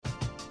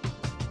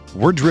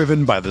We're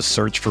driven by the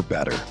search for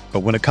better. But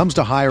when it comes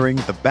to hiring,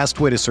 the best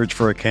way to search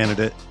for a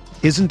candidate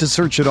isn't to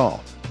search at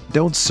all.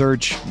 Don't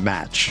search,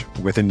 match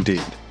with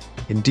Indeed.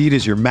 Indeed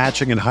is your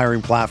matching and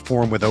hiring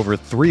platform with over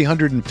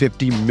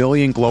 350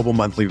 million global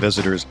monthly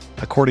visitors,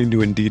 according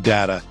to Indeed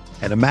data,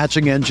 and a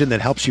matching engine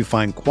that helps you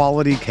find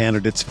quality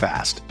candidates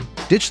fast.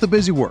 Ditch the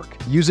busy work.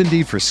 Use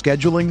Indeed for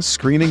scheduling,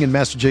 screening, and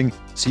messaging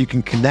so you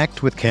can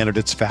connect with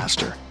candidates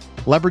faster.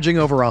 Leveraging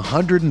over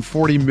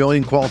 140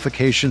 million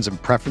qualifications and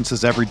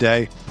preferences every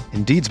day,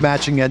 Indeed's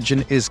matching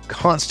engine is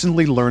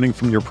constantly learning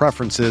from your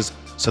preferences,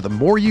 so the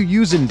more you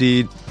use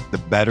Indeed, the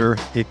better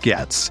it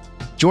gets.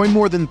 Join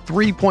more than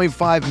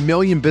 3.5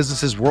 million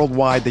businesses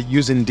worldwide that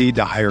use Indeed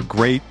to hire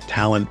great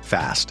talent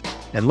fast.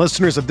 And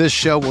listeners of this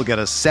show will get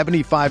a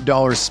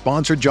 $75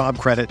 sponsored job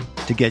credit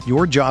to get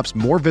your jobs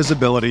more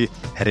visibility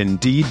at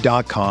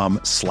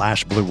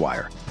Indeed.com/Blue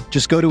Wire.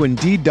 Just go to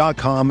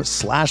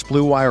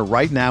Indeed.com/Blue Wire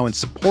right now and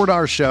support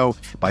our show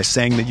by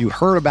saying that you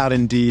heard about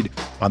Indeed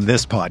on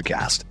this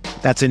podcast.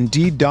 That's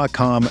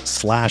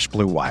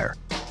Indeed.com/Blue Wire.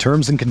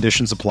 Terms and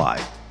conditions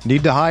apply.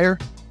 Need to hire?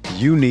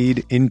 You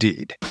need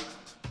Indeed.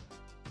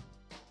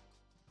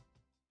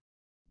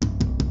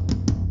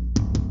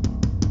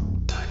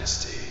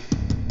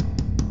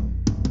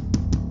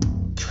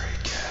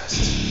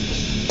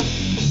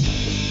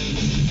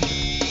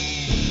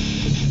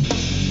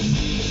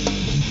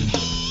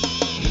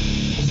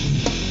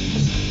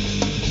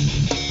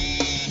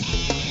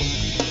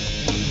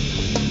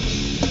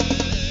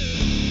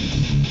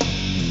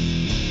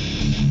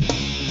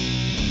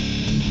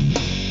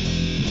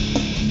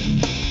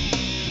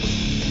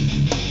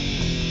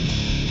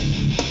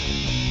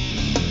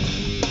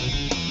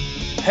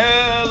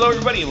 Hello,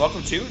 everybody, and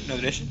welcome to another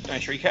edition of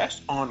Dynasty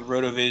Cast on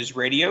RotoViz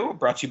Radio,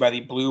 brought to you by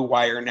the Blue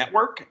Wire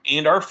Network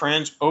and our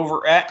friends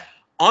over at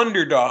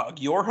Underdog,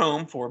 your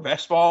home for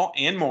best ball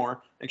and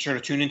more. Make sure to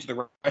tune into the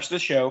rest of the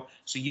show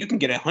so you can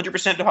get a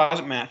 100%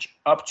 deposit match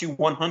up to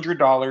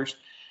 $100.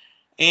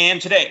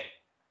 And today,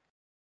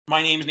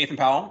 my name is Nathan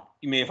Powell.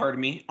 You may have heard of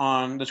me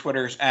on the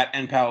Twitters at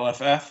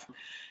NPowellFF.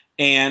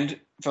 And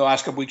for the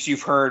last couple weeks,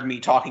 you've heard me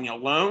talking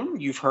alone.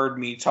 You've heard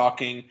me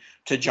talking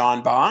to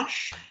John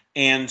Bosch.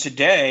 And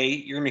today,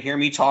 you're going to hear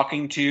me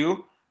talking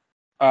to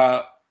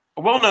a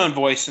well-known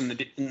voice in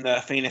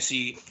the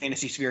fantasy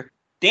sphere,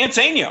 Dan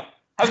Sainio.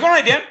 How's it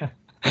going, Dan?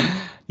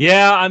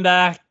 Yeah, I'm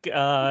back.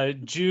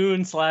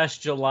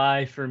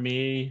 June/July for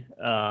me.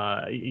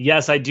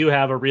 Yes, I do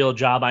have a real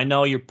job. I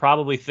know you're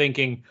probably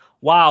thinking,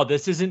 wow,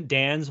 this isn't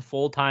Dan's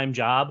full-time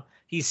job.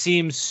 He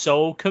seems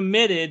so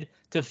committed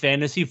to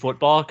fantasy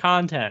football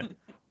content.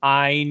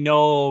 I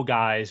know,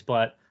 guys,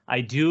 but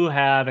I do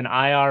have an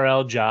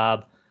IRL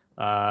job.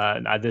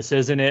 This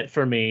isn't it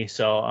for me.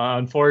 So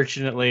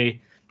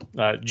unfortunately,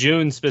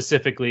 June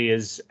specifically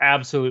is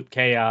absolute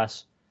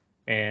chaos.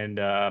 And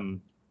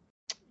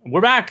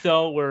we're back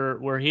though.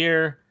 We're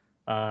here.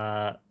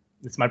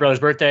 It's my brother's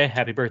birthday.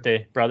 Happy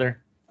birthday,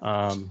 brother.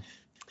 I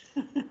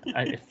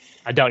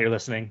doubt you're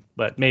listening,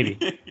 but maybe.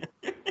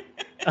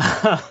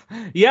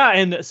 Yeah,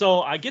 and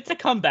so I get to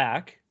come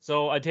back.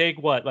 So I take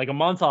a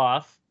month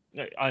off.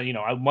 I'd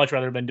much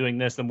rather have been doing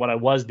this than what I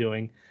was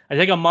doing. I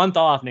take a month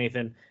off,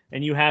 Nathan.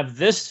 And you have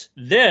this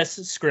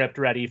script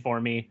ready for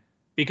me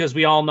because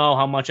we all know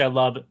how much I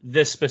love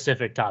this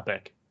specific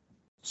topic.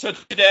 So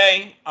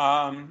today,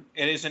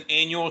 it is an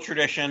annual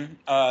tradition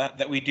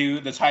that we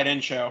do the tight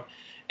end show.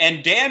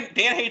 And Dan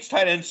hates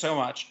tight ends so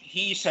much.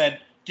 He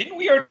said, didn't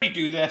we already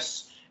do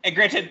this? And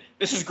granted,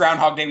 this is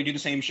Groundhog Day. We do the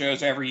same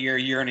shows every year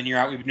in and year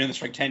out. We've been doing this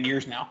for like 10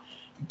 years now.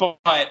 But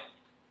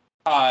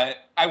I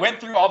went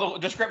through all the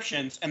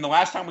descriptions, and the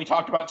last time we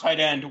talked about tight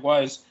end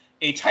was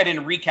a tight end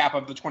recap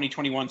of the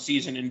 2021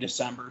 season in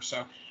December.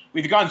 So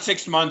we've gone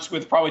 6 months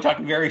with probably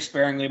talking very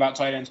sparingly about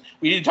tight ends.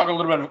 We did talk a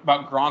little bit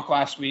about Gronk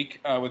last week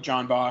with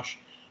John Bosch.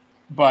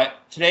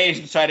 But today is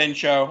the tight end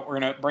show. We're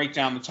going to break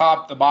down the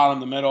top, the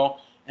bottom, the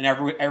middle, and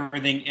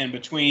everything in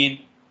between.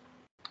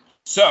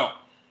 So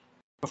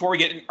before we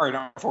get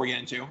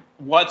into,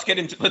 let's get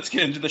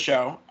into the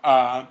show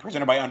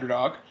presented by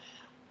Underdog.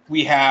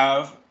 We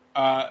have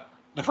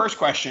the first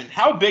question: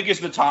 how big is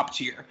the top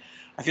tier?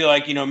 I feel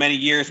like, many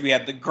years we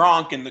had the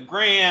Gronk and the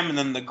Graham, and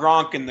then the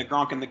Gronk and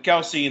the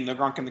Kelsey, and the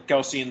Gronk and the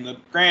Kelsey and the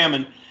Graham.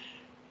 And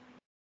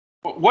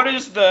what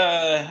is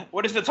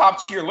the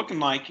top tier looking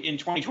like in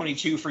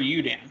 2022 for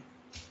you, Dan?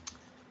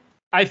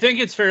 I think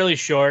it's fairly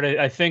short.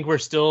 I think we're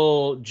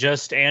still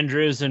just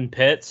Andrews and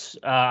Pitts.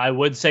 I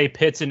would say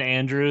Pitts and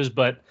Andrews,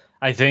 but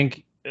I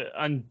think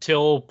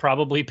until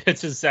probably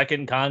Pitts'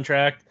 second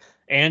contract,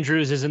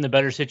 Andrews is in the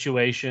better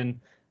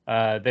situation.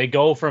 They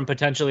go from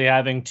potentially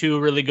having two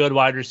really good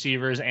wide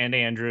receivers and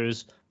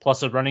Andrews,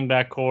 plus a running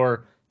back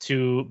core,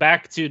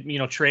 back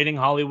to trading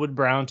Hollywood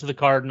Brown to the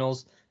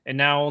Cardinals, and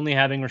now only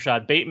having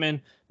Rashad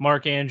Bateman,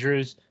 Mark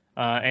Andrews,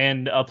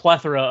 and a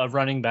plethora of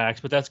running backs.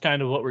 But that's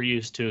kind of what we're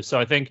used to. So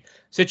I think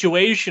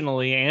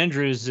situationally,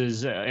 Andrews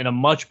is in a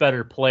much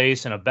better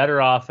place and a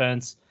better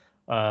offense.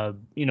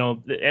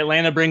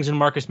 Atlanta brings in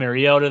Marcus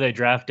Mariota. They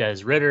draft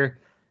Des Ridder.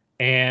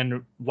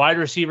 And wide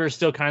receiver is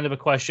still kind of a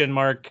question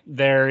mark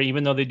there,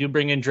 even though they do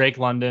bring in Drake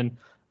London.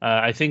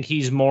 I think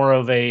he's more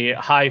of a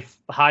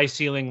high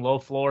ceiling, low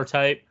floor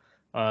type.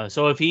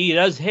 So if he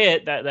does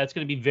hit, that's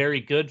going to be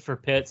very good for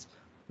Pitts,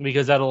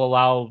 because that'll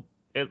allow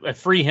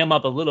free him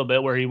up a little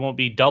bit where he won't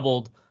be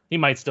doubled. He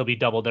might still be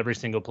doubled every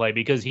single play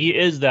because he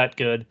is that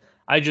good.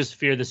 I just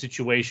fear the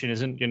situation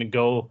isn't going to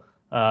go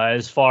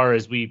as far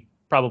as we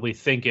probably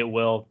think it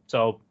will.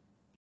 So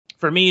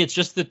for me, it's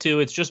just the two.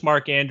 It's just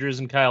Mark Andrews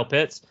and Kyle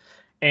Pitts.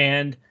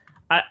 And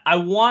I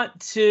want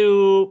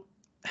to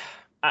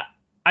 –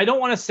 I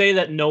don't want to say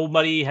that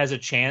nobody has a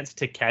chance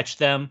to catch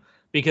them,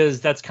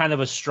 because that's kind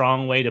of a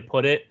strong way to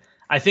put it.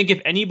 I think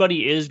if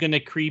anybody is going to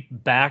creep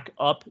back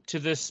up to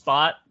this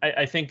spot,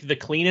 I think the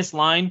cleanest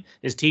line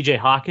is TJ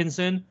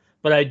Hawkinson.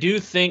 But I do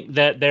think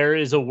that there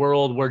is a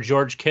world where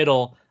George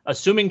Kittle,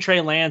 assuming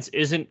Trey Lance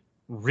isn't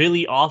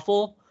really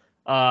awful,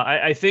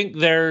 I think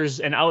there's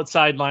an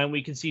outside line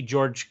we can see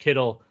George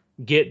Kittle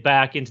get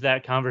back into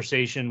that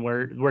conversation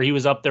where he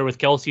was up there with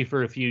Kelsey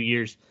for a few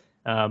years.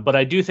 But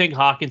I do think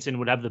Hawkinson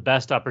would have the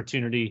best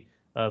opportunity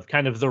of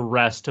kind of the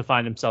rest to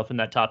find himself in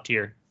that top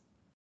tier.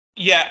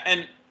 Yeah,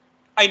 and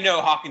I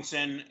know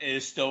Hawkinson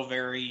is still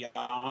very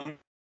young,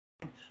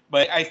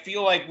 but I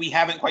feel like we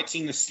haven't quite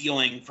seen the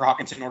ceiling for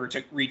Hawkinson in order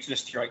to reach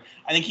this tier. Like,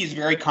 I think he's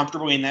very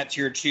comfortably in that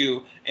tier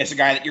 2 as a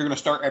guy that you're going to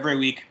start every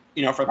week,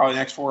 for probably the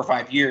next 4 or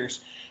 5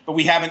 years. But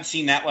we haven't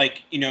seen that,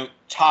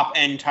 top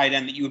end tight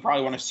end that you would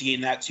probably want to see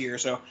in that tier.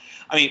 So,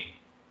 I mean,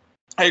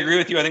 I agree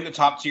with you. I think the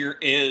top tier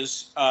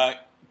is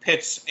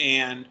Pitts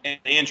and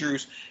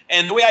Andrews.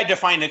 And the way I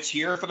define a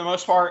tier for the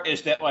most part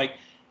is that,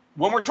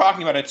 when we're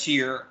talking about a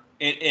tier,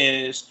 it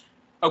is,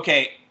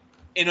 okay,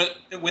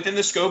 within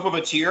the scope of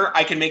a tier,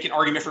 I can make an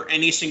argument for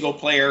any single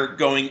player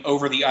going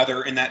over the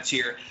other in that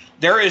tier.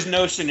 There is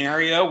no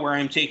scenario where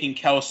I'm taking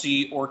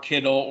Kelsey or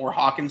Kittle or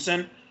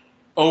Hawkinson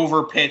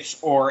over Pitts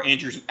or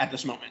Andrews at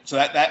this moment. So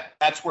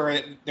that's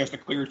where there's the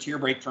clear tier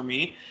break for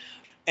me.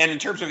 And in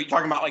terms of you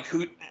talking about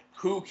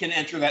who can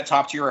enter that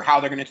top tier or how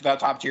they're going to enter that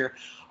top tier,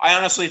 I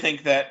honestly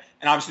think that,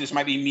 and obviously this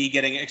might be me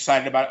getting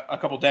excited about a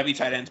couple Devy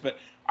tight ends, but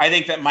I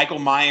think that Michael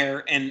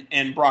Mayer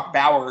and Brock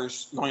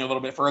Bowers, going a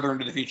little bit further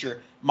into the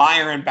future,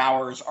 Mayer and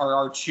Bowers are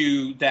our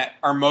two that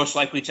are most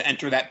likely to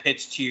enter that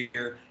Pitts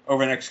tier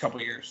over the next couple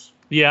of years.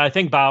 Yeah, I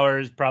think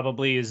Bowers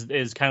probably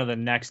is kind of the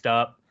next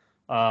up.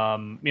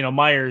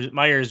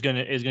 Mayer is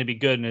gonna be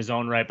good in his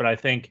own right, but I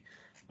think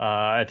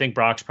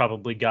Brock's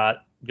probably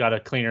got a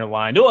cleaner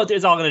line. Well,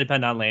 it's all going to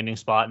depend on landing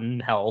spot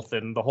and health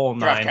and the whole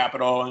draft nine.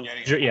 Capital and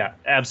yeah,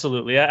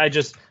 absolutely.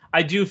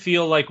 I do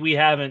feel like we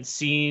haven't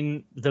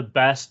seen the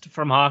best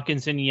from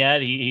Hawkinson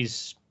yet.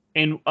 He's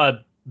in a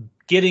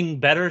getting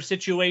better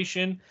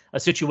situation, a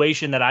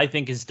situation that I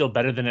think is still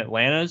better than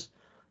Atlanta's.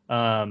 They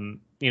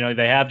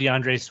have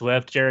DeAndre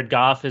Swift. Jared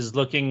Goff is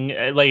looking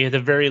like at the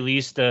very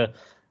least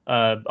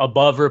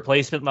above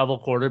replacement level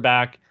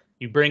quarterback.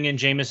 You bring in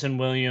Jameson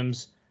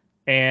Williams,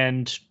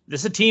 and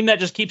this is a team that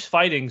just keeps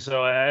fighting.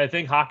 So I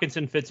think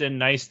Hawkinson fits in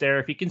nice there.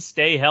 If he can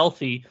stay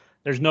healthy,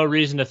 there's no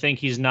reason to think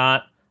he's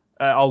not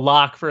a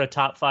lock for a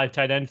top 5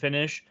 tight end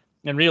finish.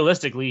 And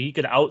realistically, he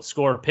could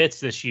outscore Pitts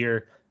this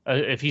year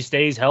if he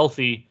stays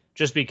healthy,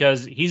 just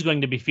because he's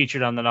going to be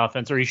featured on that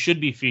offense, or he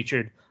should be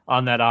featured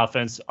on that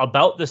offense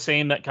about the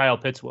same that Kyle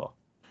Pitts will.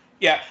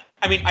 Yeah,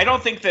 I mean, I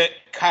don't think that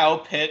Kyle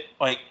Pitt,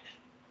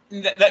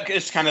 that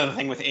is kind of the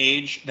thing with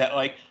age, that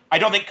I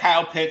don't think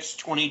Kyle Pitt's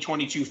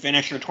 2022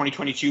 finish or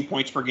 2022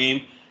 points per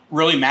game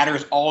really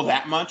matters all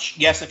that much.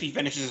 Yes, if he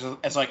finishes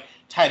as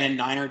tight end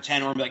 9 or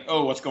 10, or be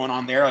oh, what's going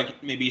on there?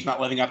 Maybe he's not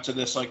living up to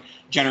this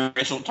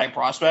generational type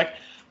prospect.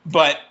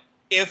 But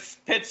if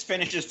Pitts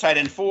finishes tight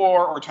end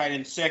 4 or tight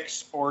end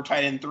 6 or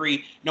tight end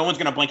 3, no one's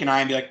going to blink an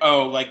eye and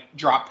be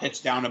drop Pitts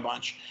down a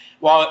bunch.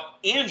 While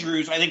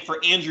Andrews, I think for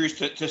Andrews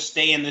to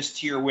stay in this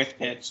tier with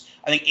Pitts,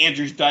 I think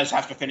Andrews does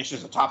have to finish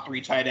as a top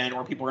 3 tight end,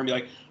 or people are going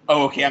to be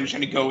oh, okay, I'm just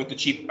going to go with the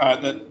cheap,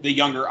 the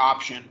younger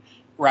option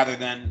rather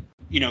than,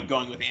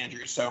 going with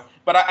Andrews. So,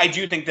 but I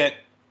do think that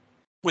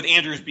with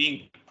Andrews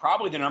being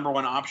probably the number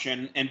 1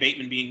 option and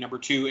Bateman being number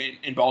 2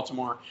 in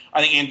Baltimore,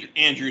 I think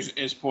Andrews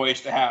is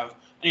poised to have,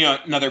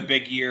 another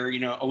big year,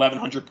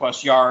 1,100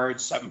 plus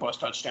yards, 7 plus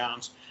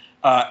touchdowns.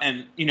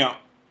 And,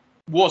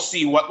 we'll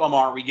see what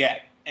Lamar we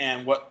get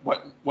and what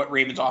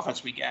Ravens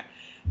offense we get.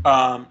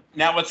 Now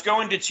let's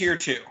go into tier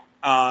 2.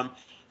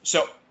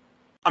 So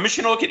I'm just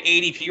going to look at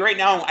ADP right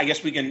now. I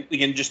guess we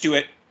can just do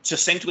it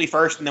succinctly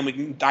first, and then we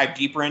can dive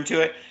deeper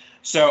into it.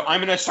 So I'm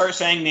going to start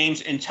saying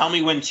names and tell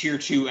me when tier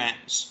 2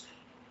 ends.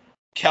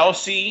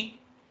 Kelsey,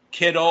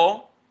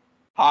 Kittle,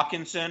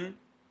 Hawkinson,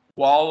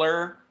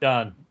 Waller.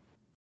 Done.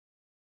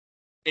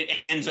 It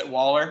ends at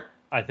Waller.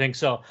 I think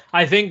so.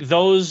 I think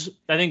those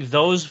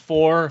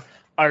 4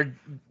 are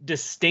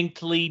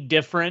distinctly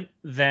different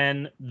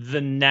than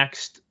the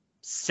next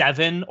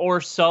 7 or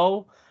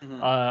so.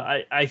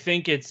 Mm-hmm. I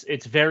think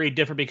it's very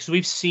different because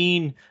we've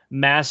seen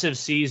massive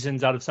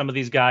seasons out of some of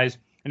these guys.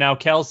 Now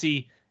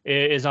Kelsey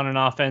is on an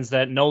offense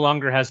that no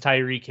longer has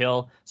Tyreek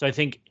Hill, so I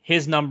think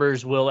his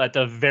numbers will at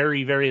the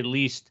very, very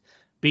least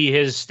be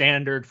his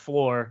standard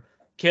floor.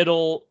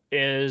 Kittle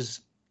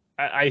is,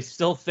 I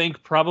still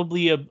think,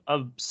 probably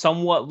a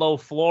somewhat low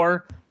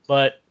floor,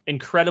 but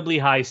incredibly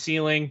high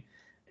ceiling.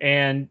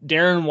 And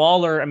Darren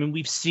Waller, I mean,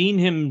 we've seen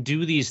him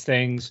do these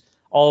things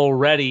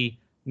already.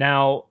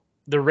 Now,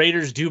 the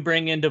Raiders do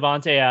bring in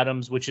Davante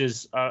Adams, which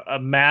is a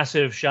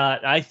massive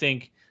shot, I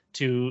think,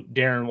 to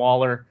Darren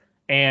Waller.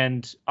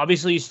 And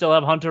obviously, you still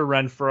have Hunter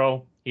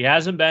Renfrow. He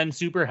hasn't been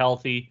super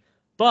healthy,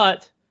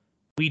 but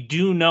we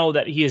do know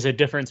that he is a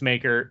difference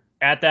maker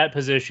at that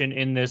position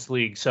in this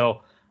league.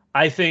 So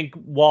I think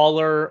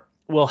Waller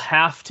will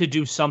have to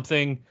do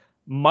something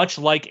much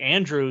like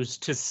Andrews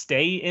to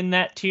stay in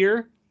that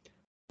tier.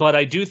 But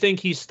I do think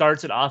he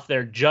starts it off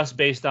there just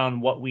based on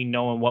what we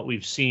know and what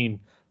we've seen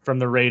from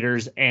the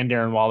Raiders and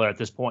Darren Waller at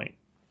this point.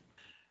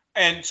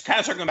 And it's kind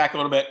of circling back a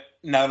little bit,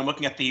 now that I'm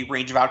looking at the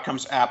Range of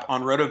Outcomes app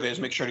on RotoViz,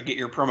 make sure to get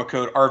your promo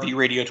code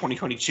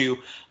RVRadio2022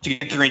 to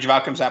get the Range of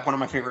Outcomes app, one of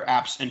my favorite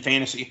apps in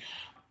fantasy.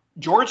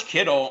 George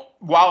Kittle,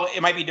 while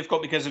it might be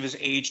difficult because of his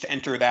age to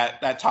enter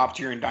that top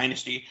tier in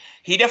Dynasty,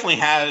 he definitely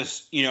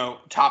has,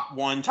 top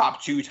 1,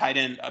 top 2 tight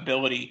end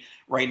ability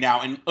right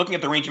now. And looking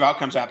at the Range of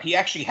Outcomes app, he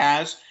actually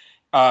has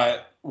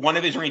one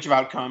of his range of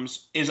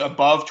outcomes is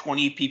above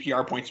 20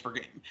 PPR points per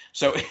game.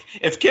 So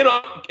if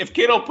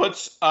Kittle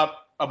puts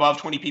up above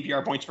 20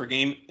 PPR points per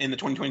game in the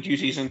 2022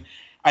 season,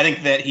 I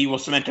think that he will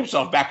cement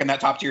himself back in that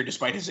top tier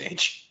despite his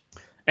age.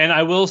 And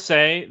I will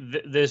say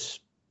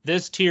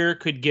this tier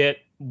could get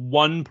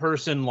one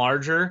person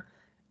larger.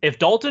 If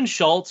Dalton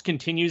Schultz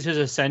continues his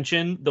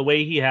ascension the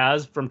way he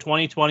has from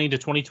 2020 to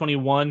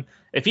 2021,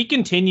 if he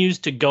continues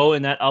to go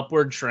in that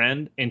upward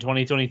trend in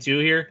 2022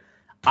 here,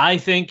 I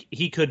think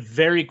he could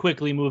very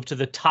quickly move to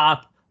the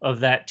top of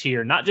that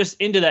tier, not just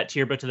into that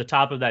tier, but to the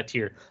top of that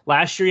tier.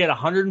 Last year he had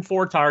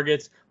 104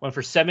 targets, went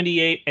for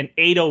 78 and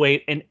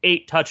 808 and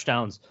 8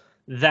 touchdowns.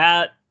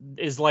 That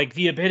is like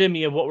the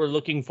epitome of what we're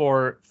looking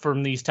for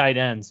from these tight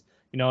ends.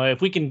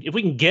 If we can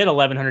get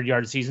 1,100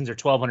 yard seasons or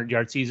 1,200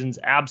 yard seasons,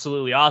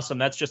 absolutely awesome.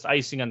 That's just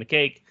icing on the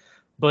cake.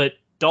 But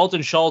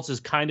Dalton Schultz is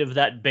kind of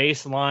that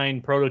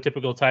baseline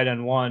prototypical tight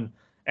end one,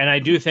 and I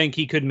do think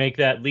he could make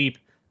that leap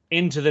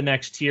into the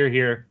next tier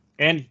here.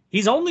 And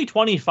he's only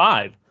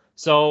 25.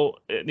 So,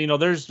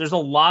 there's a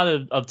lot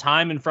of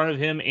time in front of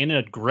him in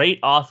a great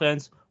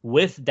offense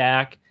with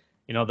Dak.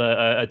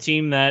 A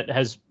team that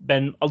has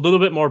been a little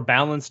bit more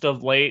balanced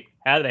of late.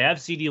 They have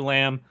CeeDee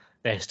Lamb.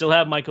 They still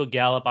have Michael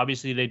Gallup.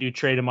 Obviously, they do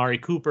trade Amari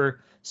Cooper.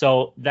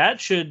 So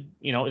that should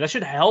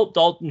help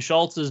Dalton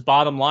Schultz's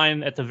bottom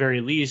line at the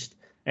very least.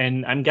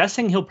 And I'm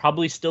guessing he'll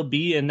probably still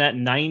be in that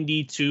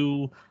 90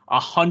 to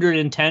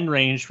 110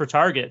 range for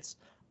targets.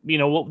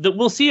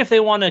 We'll see if they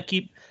want to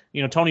keep,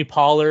 Tony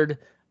Pollard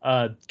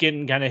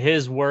getting kind of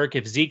his work,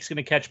 if Zeke's going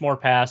to catch more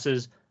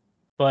passes.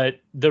 But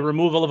the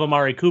removal of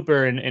Amari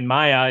Cooper, in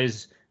my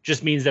eyes,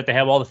 just means that they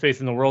have all the faith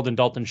in the world in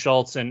Dalton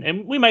Schultz.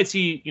 And we might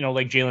see,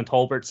 like Jalen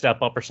Tolbert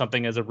step up or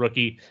something as a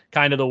rookie,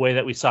 kind of the way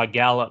that we saw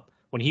Gallup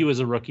when he was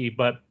a rookie.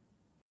 But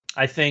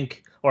I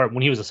think, or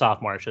when he was a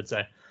sophomore, I should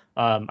say.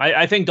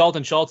 I think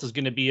Dalton Schultz is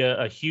going to be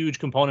a huge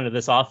component of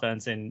this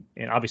offense, and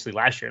obviously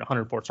last year at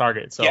 104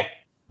 targets. So.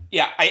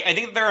 Yeah, I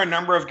think there are a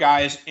number of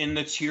guys in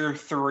the tier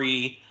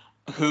 3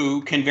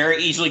 who can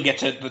very easily get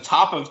to the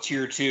top of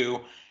tier 2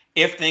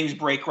 if things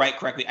break right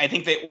correctly. I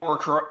think that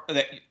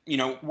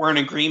we're in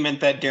agreement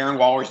that Darren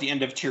Waller is the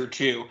end of tier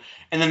 2,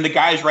 and then the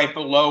guys right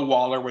below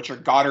Waller, which are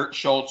Goddard,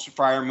 Schultz,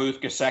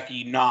 Freiermuth,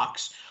 Gesicki,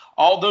 Knox.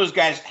 All those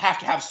guys have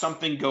to have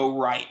something go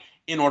right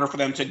in order for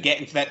them to get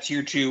into that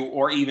tier 2,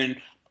 or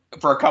even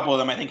for a couple of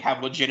them, I think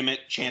have legitimate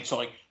chance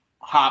to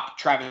hop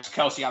Travis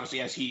Kelce,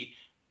 obviously, as he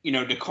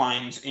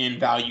declines in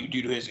value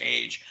due to his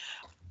age.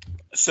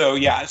 So,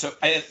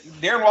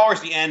 Darren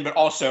Waller's the end, but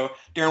also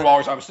Darren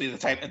Waller's obviously the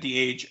type at the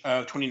age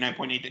of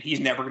 29.8 that he's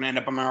never going to end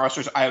up on my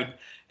rosters. I would,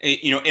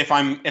 if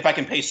I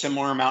can pay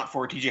similar amount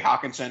for TJ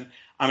Hawkinson,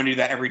 I'm going to do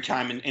that every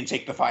time and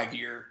take the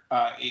 5-year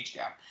age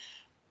gap.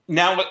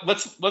 Now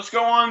let's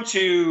go on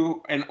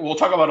to, and we'll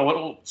talk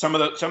about some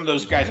of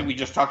those guys that we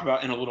just talked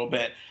about in a little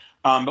bit.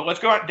 But let's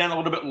go down a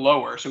little bit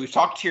lower. So we've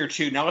talked tier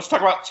 2. Now let's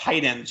talk about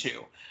tight end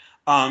 2.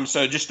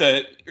 So just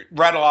to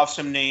rattle off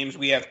some names,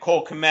 we have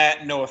Cole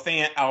Kmet, Noah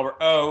Fant, Albert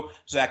O,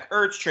 Zach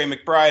Ertz, Trey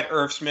McBride,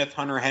 Irv Smith,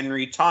 Hunter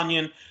Henry,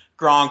 Tanyan,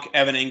 Gronk,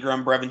 Evan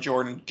Ingram, Brevin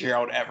Jordan,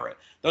 Gerald Everett.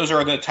 Those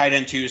are the tight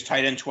end 2s,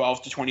 tight end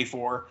 12 to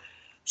 24.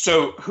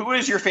 So who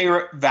is your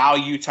favorite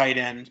value tight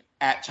end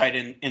at tight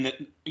end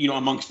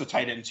amongst the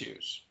tight end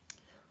 2s?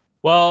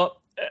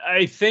 Well,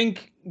 I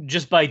think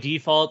just by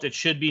default, it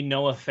should be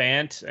Noah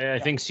Fant. I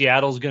think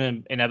Seattle's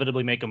going to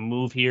inevitably make a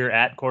move here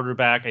at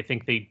quarterback. I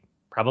think they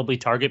probably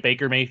target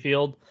Baker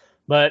Mayfield.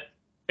 But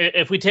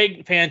if we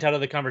take Fant out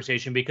of the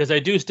conversation, because I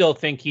do still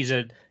think he's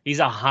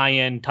a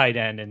high-end tight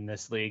end in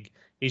this league.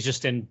 He's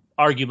just in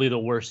arguably the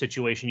worst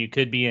situation you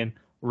could be in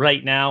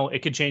right now. It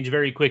could change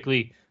very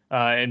quickly.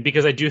 And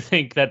because I do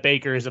think that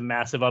Baker is a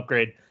massive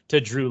upgrade to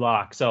Drew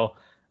Lock. So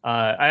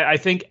I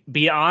think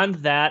beyond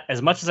that,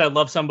 as much as I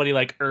love somebody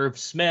like Irv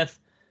Smith,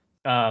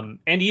 and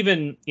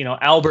even,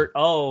 Albert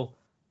O,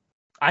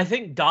 I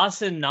think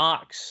Dawson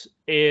Knox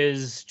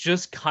is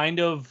just kind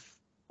of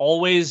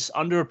always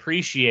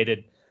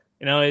underappreciated.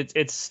 You know, it's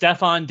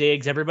Stephon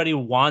Diggs. Everybody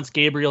wants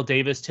Gabriel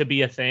Davis to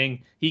be a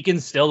thing. He can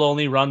still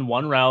only run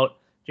one route.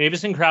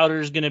 Jamison Crowder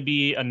is going to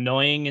be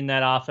annoying in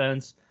that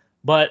offense.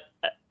 But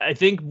I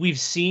think we've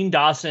seen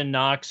Dawson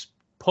Knox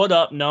put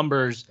up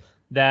numbers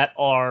that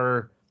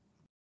are,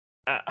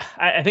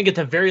 I think at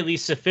the very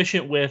least,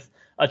 sufficient with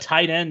a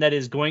tight end that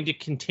is going to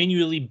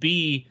continually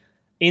be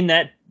in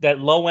that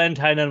low-end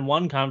tight end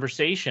one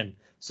conversation.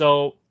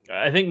 So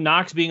I think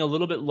Knox being a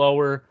little bit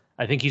lower,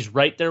 I think he's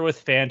right there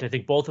with Fant. I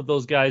think both of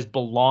those guys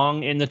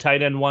belong in the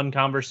tight end one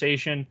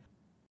conversation.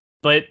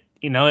 But,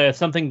 you know, if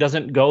something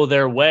doesn't go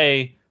their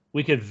way,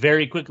 we could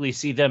very quickly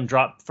see them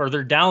drop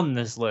further down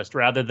this list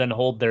rather than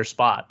hold their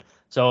spot.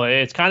 So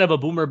it's kind of a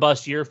boomer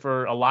bust year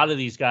for a lot of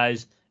these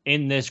guys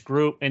in this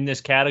group, in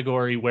this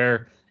category,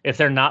 where if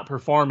they're not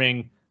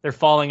performing, they're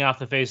falling off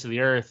the face of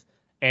the earth.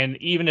 And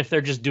even if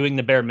they're just doing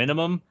the bare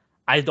minimum,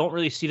 I don't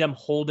really see them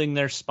holding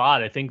their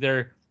spot. I think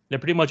they're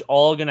pretty much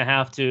all going to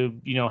have to,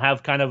 you know,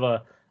 have kind of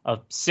a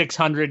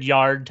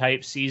 600-yard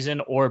type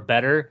season or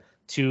better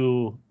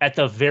to, at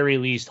the very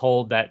least,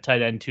 hold that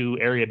tight end 2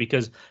 area,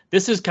 because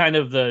this is kind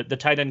of the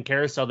tight end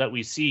carousel that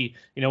we see.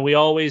 You know, we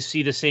always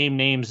see the same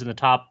names in the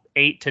top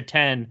 8 to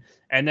 10,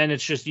 and then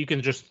it's just, you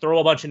can just throw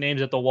a bunch of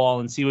names at the wall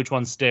and see which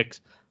one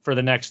sticks for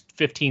the next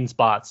 15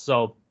 spots.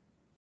 So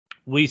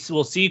we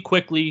will see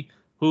quickly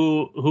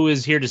who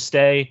is here to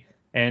stay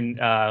and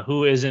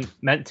who isn't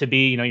meant to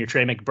be. You know, your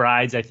Trey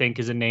McBrides, I think,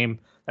 is a name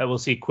that we'll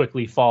see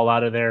quickly fall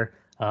out of there.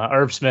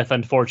 Irv Smith,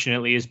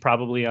 unfortunately, is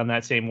probably on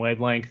that same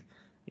wavelength.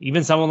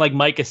 Even someone like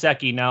Mike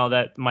Gesicki, now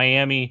that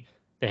Miami,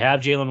 they have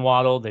Jalen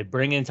Waddle, they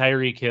bring in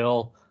Tyreek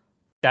Hill.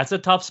 That's a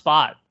tough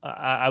spot.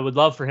 I would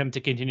love for him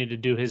to continue to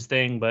do his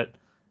thing, but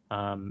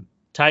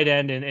tight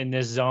end in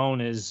this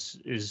zone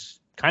is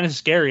kind of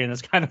scary, and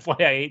that's kind of why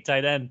I hate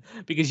tight end,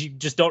 because you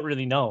just don't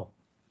really know.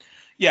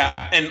 Yeah,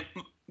 and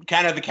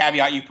kind of the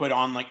caveat you put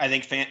on, like, I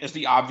think Fant is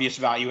the obvious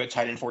value at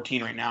tight end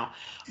 14 right now.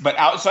 But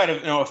outside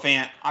of Noah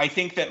Fant, I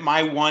think that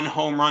my one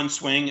home run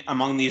swing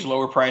among these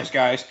lower price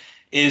guys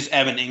is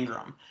Evan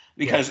Ingram,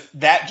 because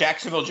that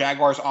Jacksonville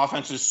Jaguars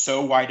offense is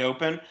so wide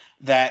open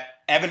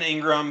that Evan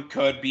Ingram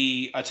could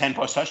be a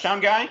 10-plus touchdown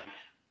guy,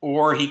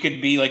 or he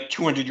could be like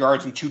 200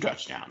 yards and 2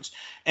 touchdowns.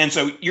 And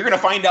so you're going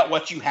to find out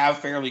what you have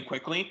fairly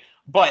quickly.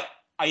 But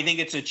I think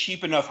it's a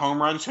cheap enough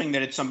home run swing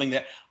that it's something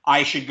that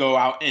I should go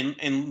out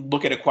and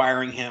look at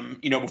acquiring him,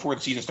 you know, before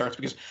the season starts.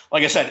 Because,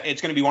 like I said,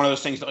 it's going to be one of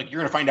those things that, like, you're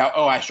going to find out,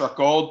 oh, I struck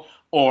gold,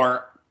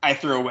 or I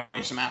threw away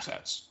some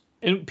assets.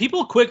 And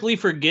people quickly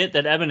forget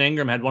that Evan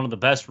Ingram had one of the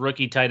best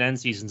rookie tight end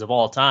seasons of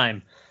all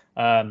time.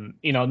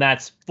 You know,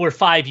 and we're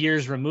 5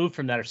 years removed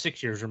from that, or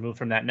 6 years removed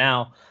from that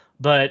now.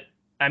 But,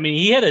 I mean,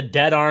 he had a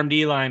dead-armed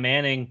Eli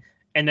Manning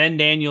and then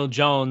Daniel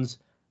Jones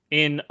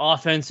in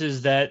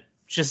offenses that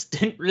just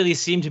didn't really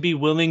seem to be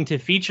willing to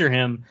feature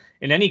him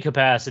in any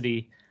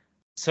capacity.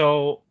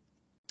 So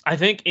I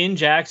think in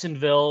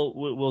Jacksonville,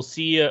 we'll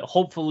see,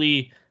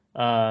 hopefully,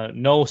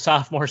 no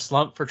sophomore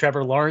slump for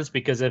Trevor Lawrence,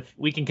 because if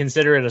we can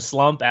consider it a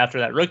slump after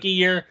that rookie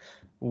year,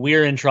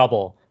 we're in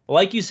trouble.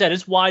 Like you said,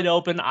 it's wide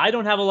open. I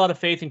don't have a lot of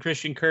faith in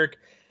Christian Kirk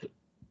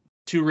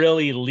to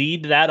really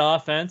lead that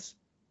offense.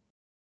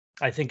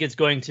 I think it's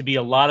going to be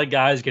a lot of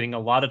guys getting a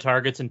lot of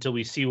targets until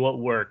we see what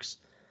works.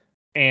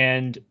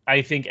 And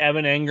I think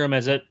Evan Ingram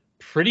is at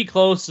pretty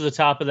close to the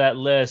top of that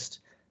list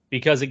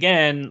because,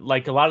 again,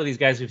 like a lot of these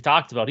guys we've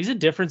talked about, he's a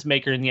difference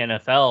maker in the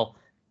NFL.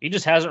 He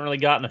just hasn't really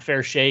gotten a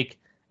fair shake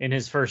in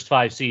his first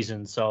 5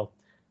 seasons. So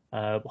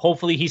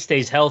hopefully he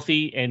stays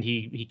healthy and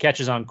he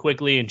catches on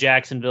quickly, and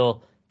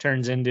Jacksonville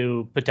turns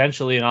into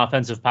potentially an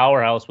offensive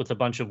powerhouse with a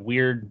bunch of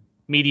weird,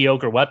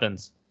 mediocre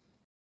weapons.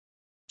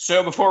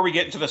 So before we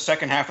get into the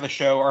second half of the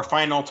show, our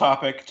final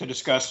topic to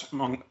discuss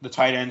among the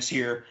tight ends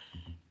here,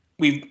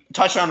 we've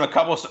touched on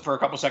for a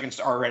couple seconds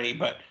already,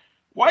 but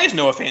why is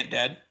Noah Fant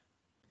dead?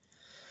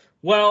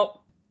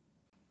 Well,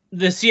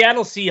 the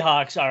Seattle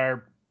Seahawks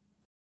are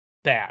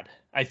bad.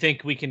 I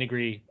think we can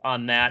agree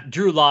on that.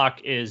 Drew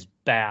Lock is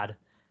bad.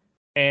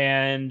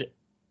 And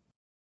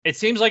it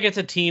seems like it's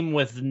a team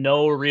with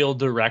no real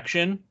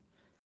direction.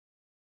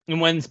 And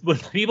when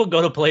people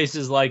go to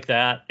places like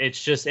that,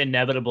 it's just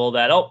inevitable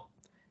that, oh,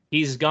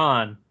 he's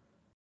gone.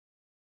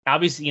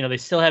 Obviously, you know, they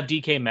still have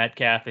DK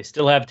Metcalf. They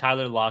still have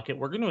Tyler Lockett.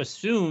 We're going to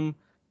assume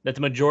that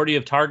the majority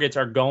of targets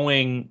are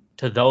going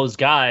to those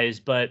guys,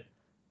 but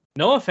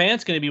Noah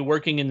Fant's going to be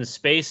working in the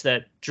space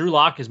that Drew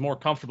Lock is more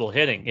comfortable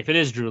hitting, if it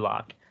is Drew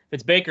Lock. If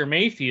it's Baker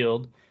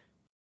Mayfield,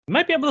 you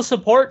might be able to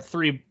support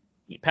 3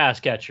 pass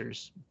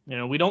catchers. You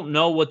know, we don't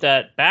know what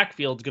that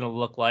backfield's going to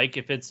look like.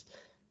 If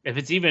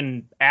it's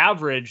even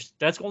average,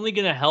 that's only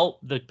going to help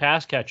the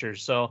pass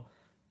catchers. So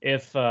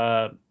if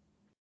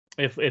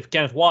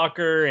Kenneth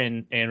Walker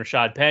and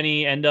Rashad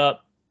Penny end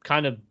up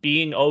kind of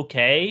being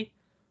okay,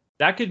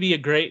 that could be a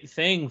great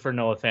thing for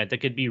Noah Fant. That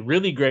could be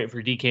really great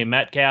for DK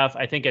Metcalf.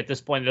 I think at this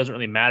point it doesn't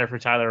really matter for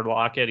Tyler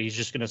Lockett. He's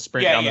just going to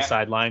sprint down the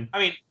sideline. I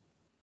mean,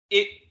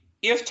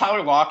 if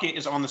Tyler Lockett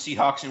is on the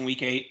Seahawks in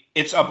Week 8,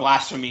 it's a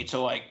blasphemy to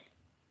like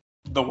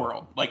the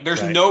world. Like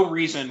there's Right. no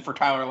reason for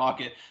Tyler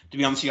Lockett to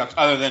be on the Seahawks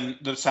other than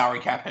the salary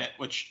cap hit,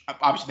 which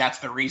obviously that's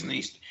the reason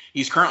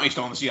he's currently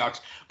still on the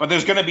Seahawks. But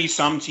there's going to be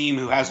some team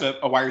who has a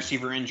wide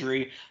receiver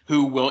injury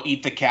who will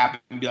eat the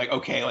cap and be like,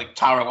 okay, like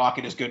Tyler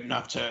Lockett is good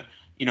enough to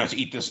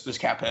eat this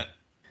cap hit.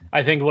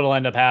 I think what'll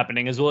end up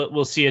happening is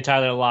we'll see a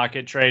Tyler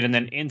Lockett trade and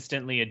then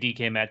instantly a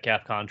DK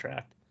Metcalf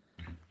contract.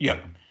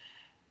 Yep.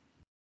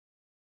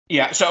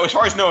 Yeah, so as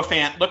far as Noah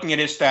Fant, looking at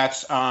his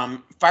stats,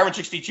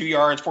 562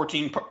 yards,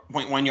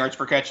 14.1 yards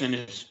per catch in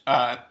his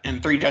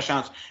and 3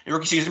 touchdowns. In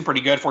rookie season, pretty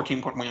good,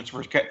 14.1 yards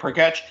per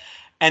catch.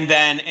 And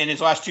then in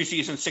his last 2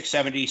 seasons,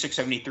 670,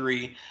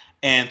 673,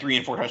 and 3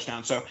 and 4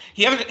 touchdowns. So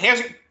he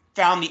hasn't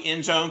found the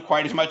end zone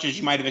quite as much as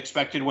you might have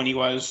expected when he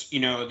was, the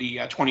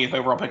 20th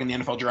overall pick in the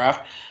NFL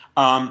draft.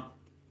 And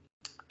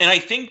I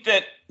think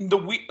that the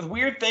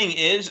weird thing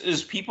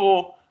is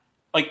people,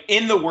 like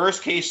in the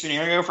worst case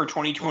scenario for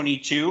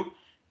 2022,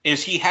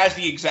 is he has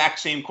the exact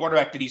same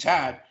quarterback that he's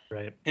had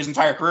his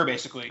entire career,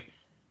 basically.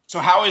 So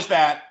how is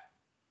that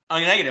a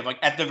negative? Like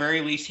at the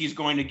very least, he's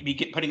going to be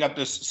putting up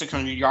this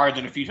 600 yards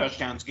and a few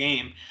touchdowns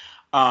game.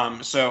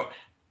 So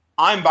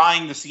I'm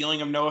buying the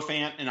ceiling of Noah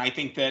Fant, and I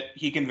think that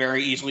he can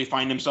very easily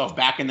find himself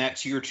back in that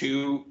tier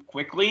 2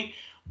 quickly.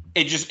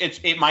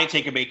 It might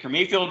take a Baker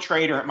Mayfield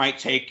trade, or it might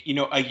take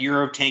a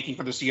year of tanking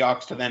for the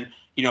Seahawks to then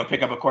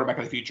pick up a quarterback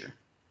of the future.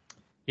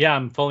 Yeah,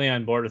 I'm fully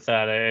on board with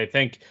that. I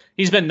think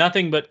he's been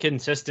nothing but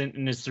consistent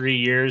in his 3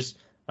 years.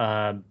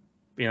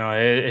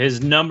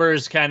 His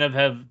numbers kind of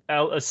have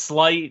a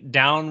slight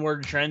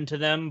downward trend to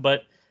them,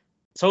 but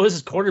so is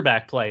his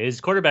quarterback play.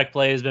 His quarterback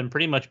play has been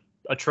pretty much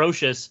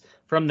atrocious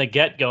from the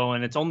get-go,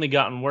 and it's only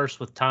gotten worse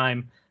with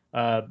time.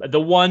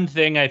 The one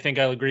thing I think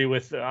I'll agree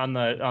with on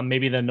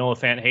maybe the Noah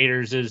Fant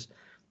haters is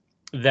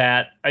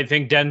that I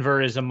think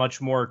Denver is a much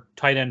more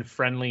tight end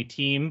friendly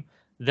team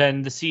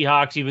than the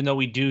Seahawks, even though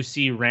we do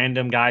see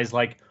random guys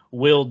like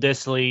Will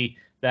Dissly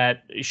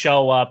that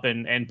show up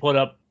and put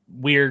up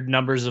weird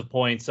numbers of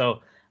points.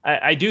 So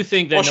I do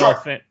think that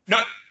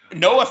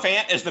Noah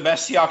Fant is the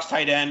best Seahawks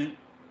tight end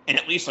in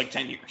at least like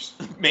 10 years,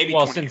 maybe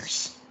 20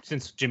 years.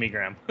 Since Jimmy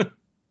Graham.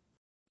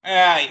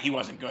 He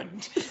wasn't good.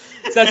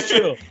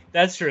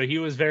 That's true. He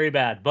was very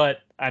bad.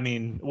 But, I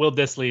mean, Will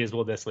Dissly is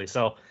Will Dissly.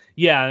 So,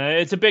 yeah,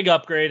 it's a big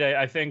upgrade.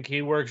 I think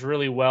he works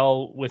really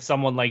well with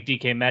someone like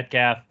DK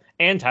Metcalf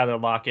and Tyler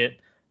Lockett.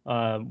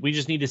 We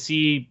just need to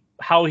see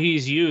how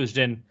he's used.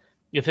 And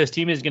if his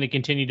team is going to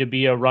continue to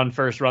be a run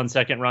first, run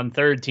second, run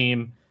third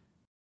team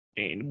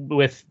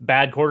with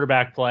bad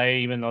quarterback play,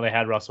 even though they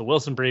had Russell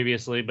Wilson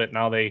previously, but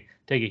now they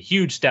take a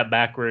huge step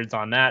backwards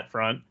on that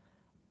front.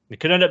 It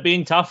could end up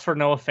being tough for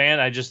Noah Fant.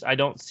 I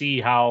don't see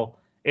how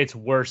it's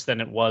worse than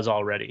it was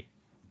already.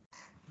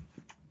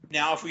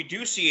 Now, if we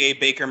do see a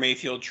Baker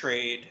Mayfield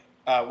trade,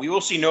 we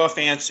will see Noah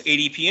Fant's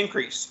ADP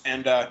increase.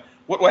 And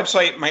what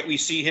website might we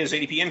see his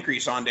ADP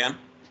increase on, Dan?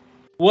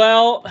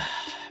 Well,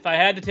 if I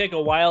had to take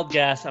a wild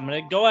guess, I'm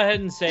going to go ahead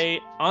and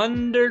say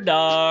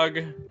Underdog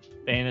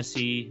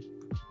Fantasy.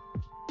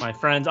 My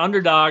friends,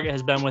 Underdog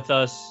has been with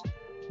us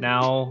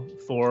now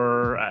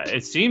for,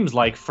 it seems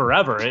like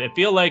forever. I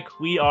feel like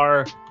we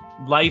are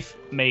life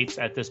mates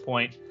at this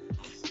point.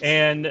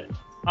 And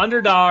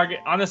Underdog,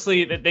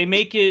 honestly, they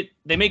make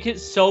it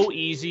so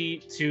easy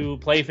to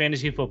play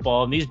fantasy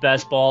football in these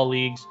best ball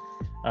leagues.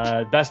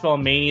 Best Ball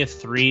Mania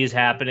 3 is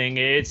happening.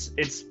 It's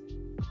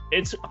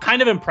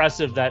kind of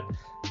impressive that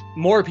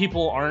more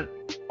people aren't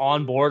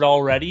on board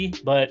already,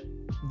 but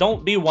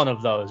don't be one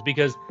of those,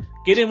 because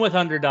get in with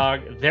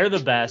Underdog. They're the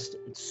best.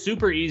 It's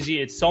super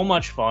easy. It's so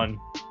much fun.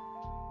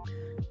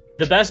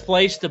 The best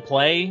place to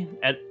play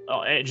at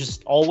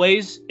just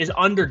always is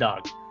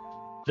Underdog.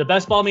 The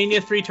Best Ball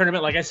Mania 3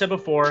 tournament, like I said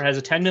before, has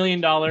a $10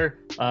 million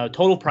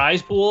total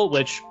prize pool,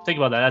 which, think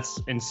about that, that's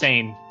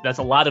insane. That's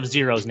a lot of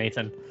zeros,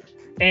 Nathan.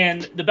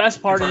 And the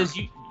best part is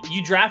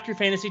you draft your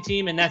fantasy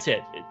team, and that's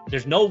it.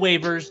 There's no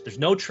waivers, there's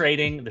no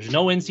trading, there's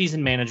no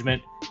in-season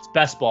management. It's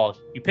best ball.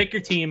 You pick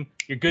your team,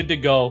 you're good to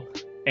go.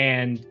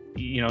 And,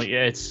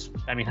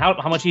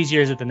 how much easier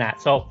is it than that?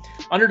 So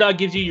Underdog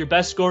gives you your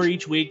best score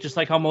each week, just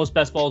like how most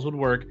best balls would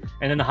work.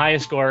 And then the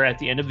highest score at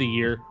the end of the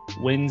year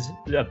wins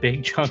a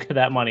big chunk of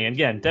that money. And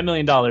again, $10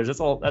 million.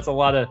 That's a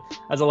lot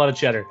of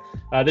cheddar.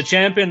 The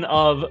champion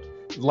of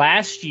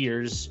last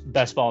year's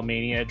Best Ball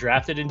Mania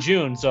drafted in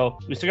June. So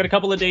we still got a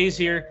couple of days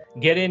here.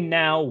 Get in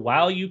now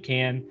while you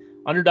can.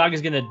 Underdog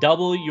is going to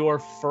double your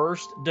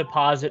first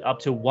deposit up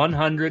to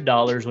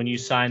 $100 when you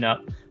sign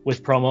up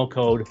with promo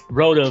code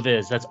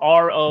ROTOVIZ. That's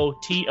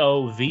ROTOVIZ.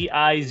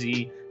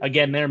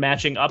 Again, they're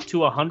matching up to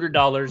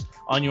 $100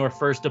 on your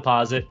first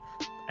deposit.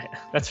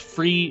 That's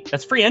free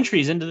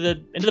entries into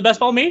the Best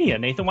Ball Mania,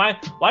 Nathan. Why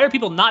are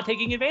people not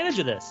taking advantage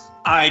of this?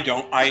 I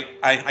don't.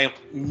 I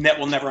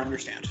will never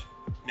understand.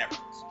 Never.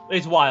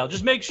 It's wild.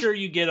 Just make sure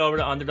you get over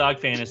to Underdog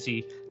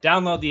Fantasy,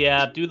 download the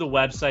app, do the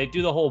website,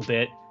 do the whole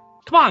bit.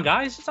 Come on,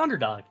 guys. It's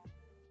Underdog.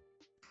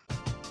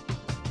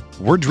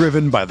 We're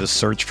driven by the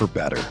search for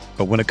better.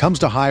 But when it comes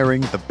to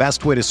hiring, the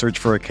best way to search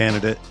for a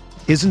candidate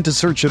isn't to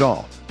search at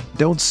all.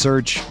 Don't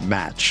search,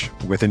 match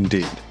with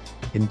Indeed.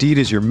 Indeed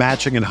is your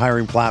matching and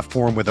hiring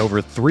platform with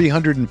over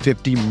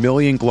 350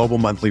 million global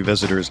monthly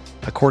visitors,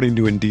 according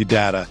to Indeed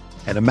data,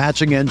 and a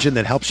matching engine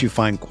that helps you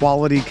find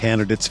quality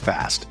candidates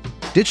fast.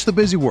 Ditch the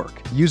busy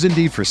work. Use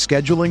Indeed for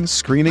scheduling,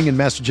 screening, and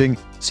messaging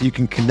so you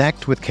can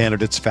connect with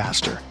candidates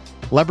faster.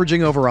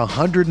 Leveraging over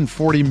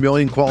 140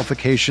 million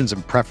qualifications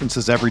and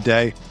preferences every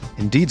day,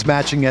 Indeed's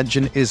matching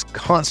engine is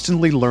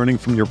constantly learning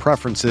from your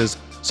preferences,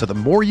 so the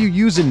more you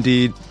use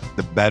Indeed,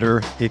 the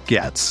better it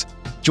gets.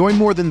 Join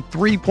more than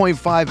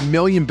 3.5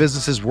 million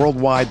businesses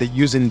worldwide that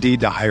use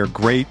Indeed to hire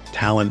great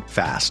talent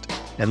fast.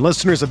 And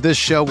listeners of this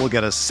show will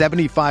get a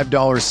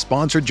 $75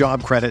 sponsored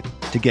job credit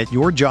to get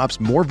your jobs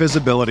more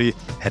visibility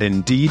at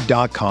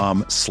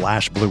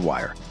Indeed.com/Blue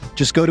Wire.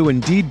 Just go to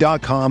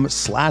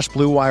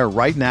Indeed.com/Blue Wire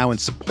right now and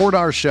support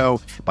our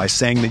show by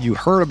saying that you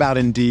heard about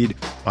Indeed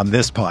on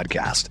this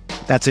podcast.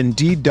 That's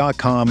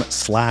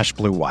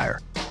Indeed.com/Blue Wire.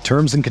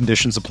 Terms and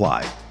conditions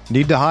apply.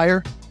 Need to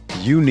hire?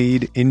 You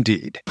need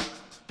Indeed.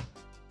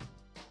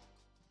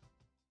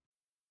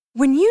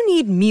 When you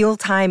need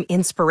mealtime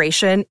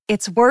inspiration,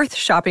 it's worth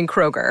shopping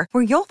Kroger,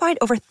 where you'll find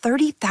over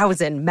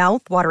 30,000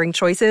 mouth-watering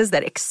choices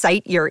that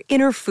excite your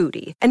inner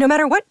foodie. And no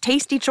matter what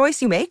tasty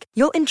choice you make,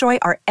 you'll enjoy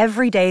our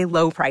everyday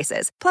low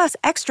prices, plus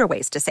extra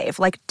ways to save,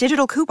 like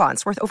digital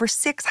coupons worth over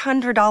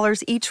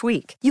 $600 each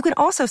week. You can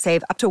also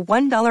save up to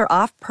 $1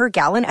 off per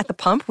gallon at the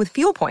pump with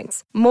fuel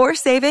points. More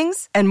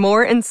savings and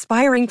more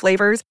inspiring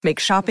flavors make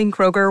shopping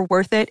Kroger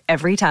worth it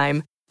every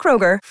time.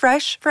 Kroger,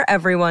 fresh for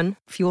everyone.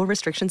 Fuel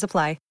restrictions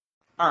apply.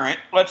 All right,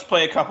 let's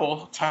play a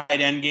couple tight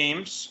end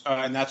games,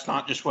 and that's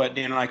not just what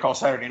Dan and I call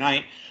Saturday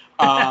night.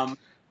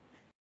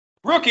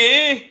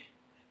 Rookie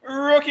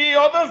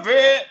of the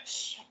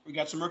Vet. We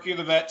got some Rookie of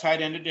the Vet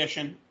tight end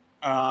edition.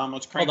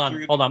 Let's crank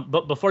through. Hold on.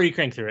 But before you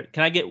crank through it,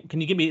 can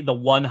you give me the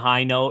one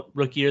high note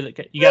rookie year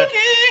that you got? Rookie.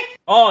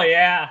 Oh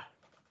yeah.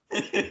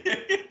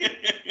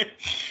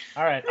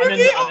 All right, I'm in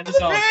the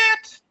zone.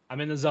 Vet. I'm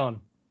in the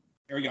zone.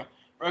 Here we go.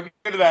 Rookie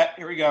of the Vet.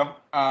 Here we go.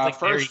 Like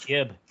Barry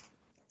Gibb.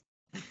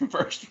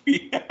 First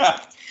we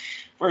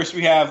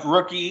have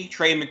rookie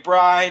Trey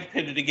McBride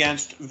pitted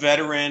against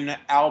veteran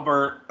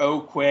Albert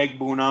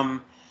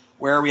Okwuegbunam.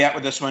 Where are we at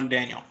with this one,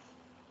 Daniel?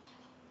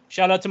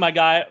 Shout out to my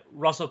guy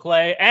Russell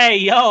Clay. Hey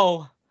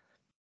yo,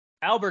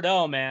 Albert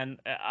O, man.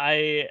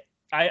 I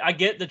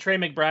get the Trey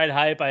McBride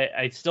hype.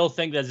 I still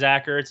think that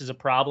Zach Ertz is a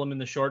problem in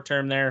the short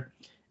term there,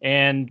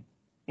 and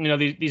you know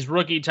these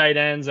rookie tight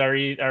ends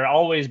are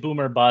always boom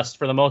or bust.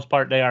 For the most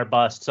part, they are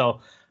bust. So.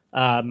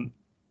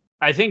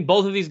 I think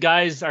both of these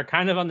guys are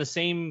kind of on the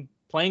same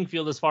playing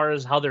field as far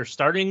as how they're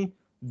starting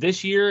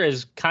this year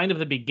as kind of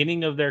the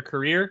beginning of their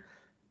career.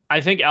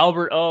 I think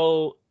Albert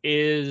O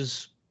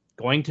is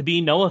going to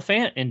be Noah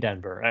Fant in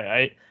Denver.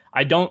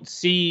 I don't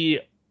see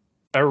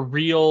a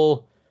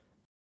real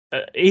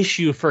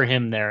issue for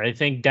him there. I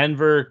think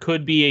Denver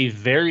could be a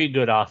very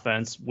good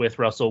offense with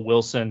Russell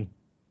Wilson,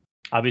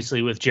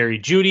 obviously with Jerry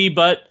Jeudy,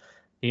 but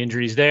the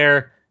injuries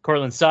there,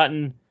 Cortland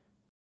Sutton.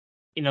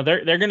 You know,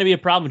 they're going to be a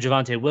problem with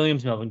Javonte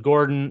Williams, Melvin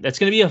Gordon. That's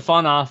going to be a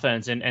fun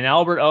offense. And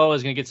Albert O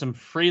is going to get some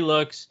free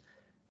looks.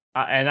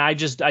 And I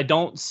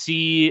don't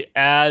see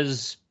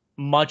as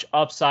much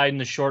upside in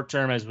the short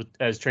term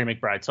as Trey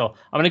McBride. So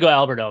I'm going to go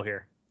Albert O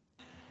here.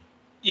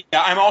 Yeah,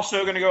 I'm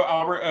also going to go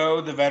Albert O,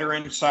 the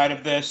veteran side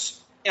of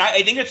this. And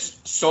I think it's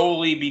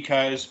solely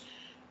because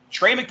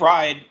Trey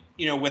McBride,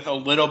 you know, with a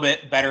little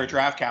bit better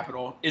draft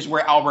capital, is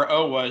where Albert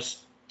O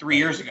was 3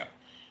 years ago.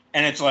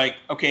 And it's like,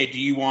 okay, do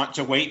you want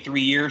to wait 3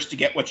 years to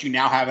get what you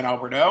now have in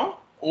Albert O?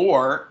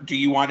 Or do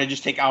you want to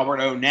just take Albert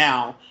O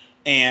now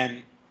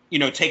and, you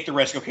know, take the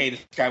risk? Okay,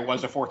 this guy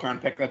was a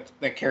fourth-round pick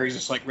that carries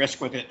this, like,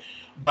 risk with it.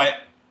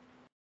 But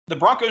the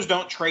Broncos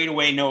don't trade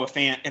away Noah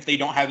Fant if they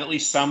don't have at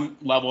least some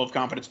level of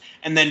confidence.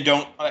 And then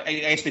I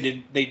guess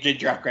they did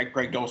draft Greg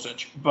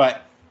Dulcich.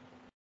 But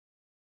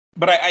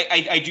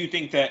I do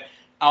think that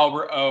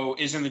Albert O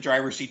is in the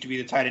driver's seat to be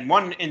the tight end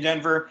one in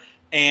Denver,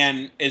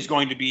 and is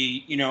going to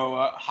be, you know,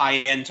 a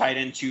high-end tight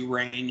end 2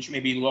 range,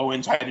 maybe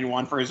low-end tight end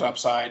 1 for his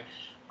upside.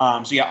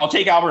 So, yeah, I'll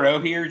take Albert O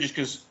here just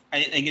because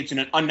I think it's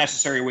an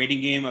unnecessary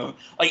waiting game of,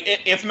 like,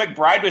 if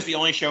McBride was the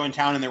only show in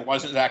town and there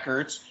wasn't Zach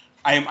Ertz,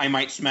 I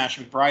might smash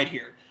McBride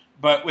here.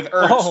 But with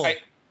Ertz,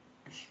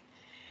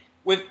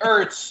 with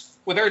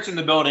Ertz in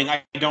the building,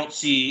 I don't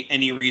see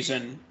any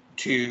reason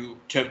to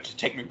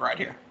take McBride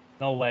here.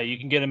 No way. You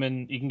can get him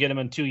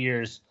in 2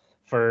 years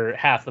for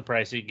half the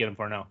price that you can get him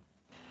for now.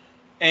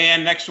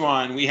 And next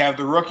one, we have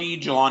the rookie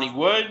Jelani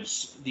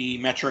Woods, the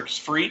metrics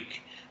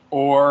freak,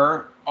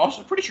 or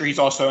also pretty sure he's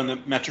also in the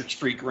metrics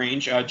freak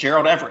range,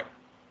 Gerald Everett.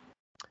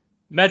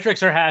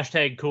 Metrics are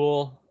hashtag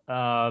cool,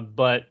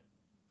 but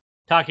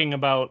talking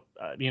about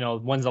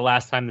when's the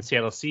last time the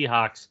Seattle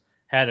Seahawks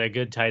had a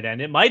good tight end?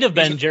 It might have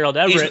been Gerald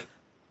Everett,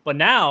 but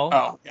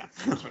now,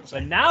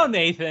 but now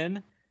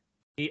Nathan,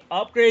 he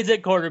upgrades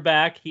at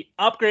quarterback, he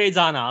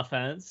upgrades on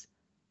offense.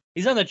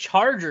 He's on the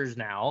Chargers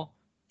now.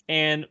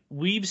 And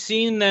we've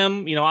seen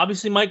them,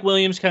 obviously Mike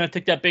Williams kind of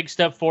took that big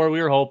step forward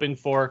we were hoping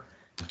for.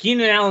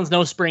 Keenan Allen's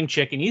no spring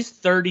chicken. He's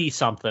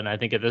 30-something, I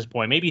think, at this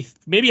point.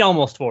 Maybe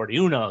almost 40.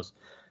 Who knows?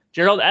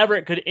 Gerald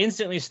Everett could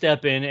instantly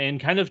step in and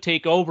kind of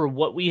take over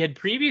what we had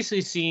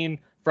previously seen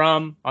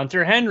from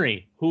Hunter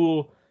Henry,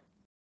 who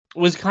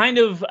was kind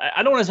of,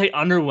 I don't want to say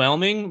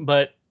underwhelming,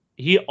 but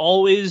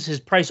his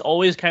price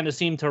always kind of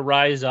seemed to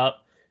rise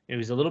up. He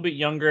was a little bit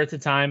younger at the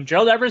time.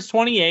 Gerald Everett's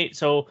 28,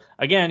 so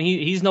again,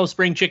 he's no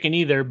spring chicken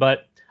either,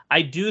 but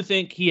I do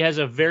think he has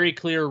a very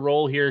clear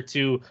role here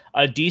to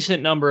a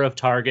decent number of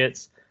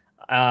targets.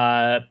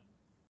 I'm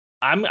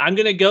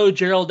going to go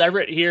Gerald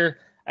Everett here.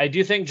 I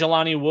do think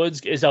Jelani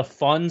Woods is a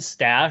fun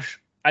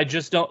stash. I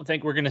just don't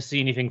think we're going to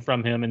see anything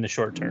from him in the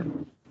short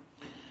term.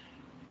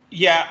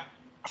 Yeah,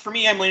 for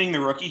me, I'm leaning the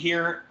rookie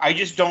here. I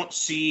just don't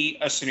see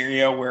a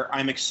scenario where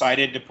I'm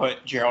excited to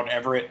put Gerald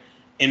Everett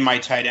in my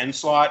tight end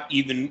slot,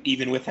 even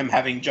with him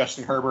having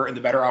Justin Herbert and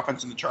the better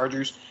offense in the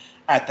Chargers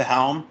at the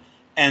helm.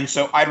 And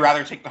so I'd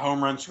rather take the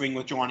home run swing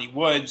with Jelani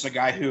Woods, a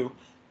guy who,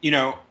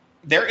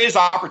 there is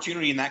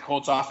opportunity in that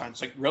Colts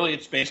offense. Like, really,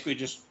 it's basically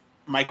just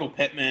Michael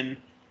Pittman,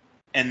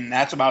 and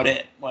that's about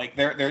it. Like,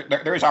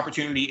 there is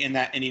opportunity in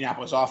that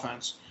Indianapolis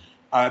offense.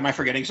 Am I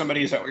forgetting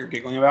somebody? Is that what you're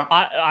giggling about?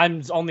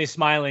 I'm only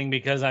smiling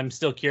because I'm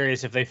still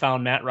curious if they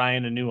found Matt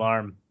Ryan a new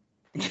arm.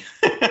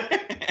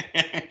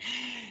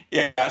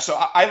 Yeah, so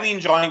I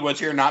lean Jelani Woods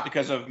here, not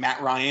because of Matt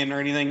Ryan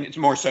or anything. It's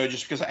more so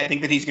just because I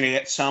think that he's going to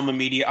get some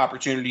immediate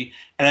opportunity,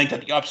 and I think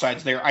that the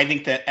upside's there. I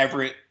think that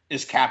Everett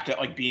is capped at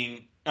like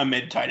being a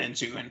mid tight end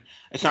too, and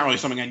it's not really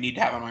something I need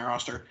to have on my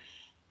roster.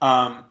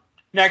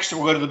 Next,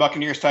 we'll go to the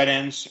Buccaneers tight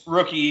ends: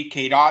 rookie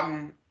Cade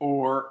Otton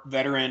or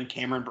veteran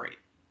Cameron Brate.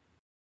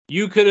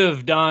 You could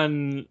have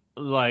done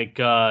like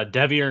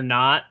Devi or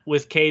Not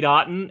with Cade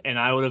Otton, and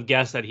I would have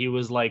guessed that he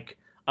was like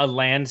a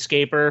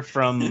landscaper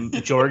from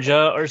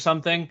Georgia or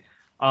something.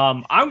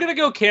 I'm going to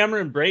go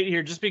Cameron Brate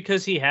here just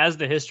because he has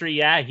the history.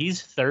 Yeah,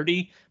 he's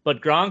 30,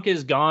 but Gronk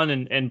is gone,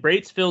 and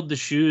Brate's filled the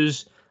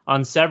shoes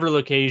on several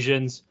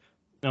occasions.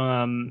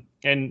 And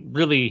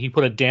really, he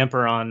put a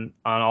damper on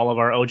all of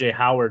our O.J.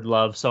 Howard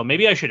love. So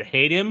maybe I should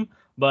hate him,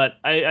 but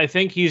I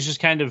think he's just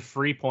kind of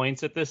free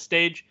points at this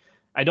stage.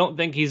 I don't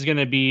think he's going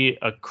to be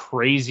a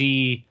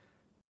crazy,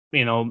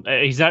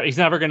 he's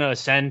never going to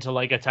ascend to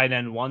like a tight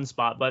end one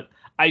spot, but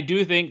I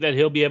do think that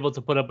he'll be able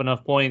to put up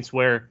enough points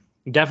where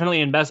definitely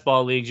in best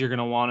ball leagues you're going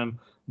to want him,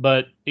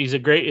 but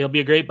he'll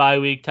be a great bye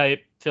week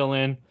type fill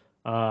in.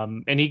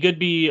 And he could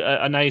be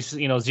a nice,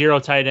 zero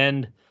tight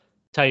end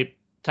type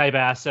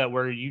asset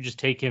where you just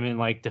take him in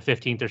like the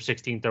 15th or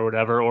 16th or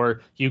whatever,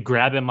 or you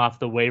grab him off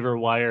the waiver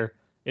wire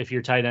if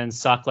your tight ends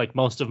suck like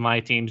most of my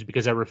teams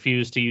because I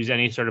refuse to use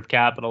any sort of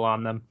capital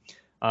on them.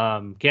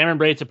 Cameron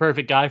Brate's a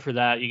perfect guy for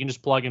that. You can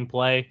just plug and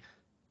play,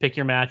 pick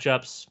your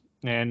matchups,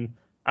 and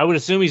I would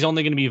assume he's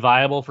only going to be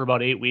viable for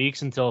about 8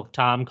 weeks until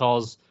Tom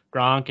calls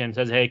Gronk and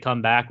says, hey,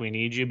 come back, we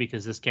need you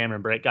because this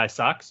Cameron Brate guy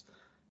sucks.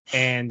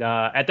 And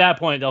at that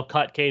point, they'll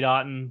cut Cade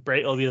Otton,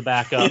 Brate will be the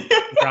backup, and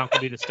Gronk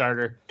will be the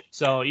starter.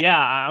 So, yeah,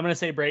 I'm going to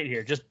say Brate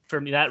here, just for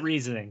that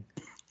reasoning.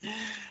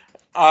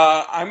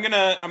 I'm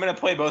gonna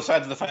play both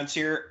sides of the fence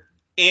here.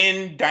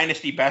 In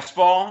Dynasty Best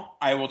Ball,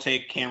 I will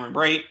take Cameron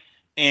Brate,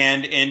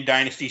 and in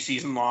Dynasty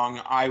Season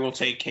Long, I will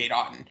take Cade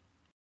Otton.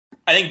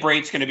 I think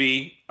Brate's going to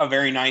be a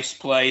very nice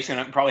play. He's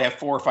going to probably have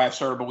 4 or 5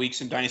 startable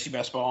weeks in Dynasty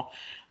Best Ball.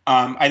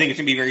 I think it's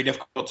going to be very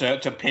difficult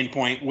to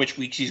pinpoint which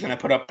weeks he's going to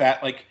put up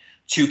that like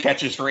 2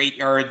 catches for 8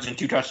 yards and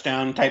 2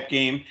 touchdown type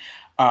game.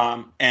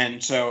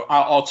 And so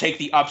I'll take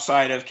the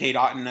upside of Cade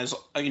Otton as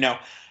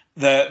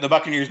the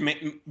Buccaneers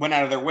went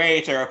out of their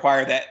way to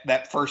acquire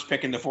that first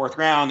pick in the 4th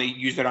round. They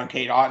used it on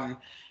Cade Otton,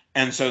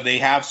 and so they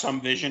have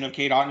some vision of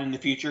Cade Otton in the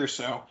future.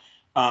 So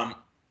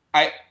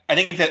I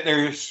think that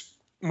there's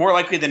more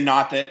likely than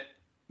not that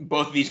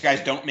both of these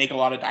guys don't make a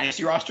lot of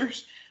dynasty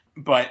rosters,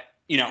 but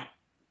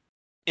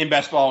in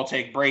best ball I'll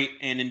take Brate,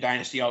 and in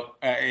dynasty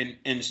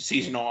in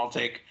seasonal I'll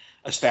take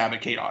a stab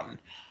at Cade Otton.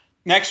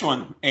 Next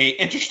one, a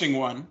interesting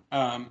one,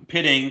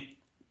 pitting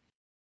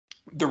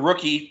the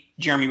rookie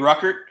Jeremy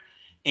Ruckert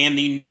and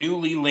the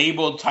newly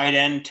labeled tight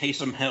end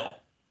Taysom Hill.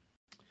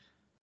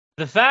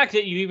 The fact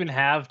that you even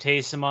have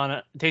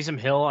Taysom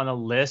Hill on a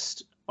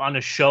list on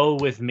a show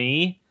with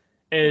me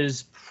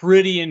is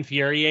pretty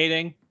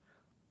infuriating.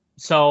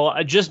 So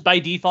just by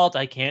default,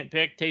 I can't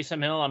pick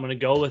Taysom Hill. I'm going to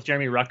go with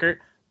Jeremy Ruckert.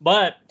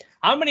 But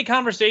how many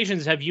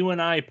conversations have you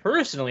and I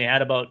personally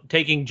had about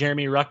taking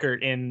Jeremy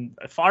Ruckert in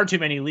far too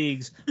many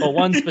leagues, but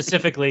one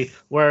specifically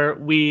where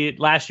we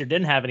last year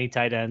didn't have any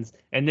tight ends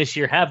and this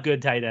year have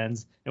good tight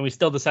ends, and we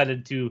still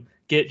decided to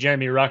get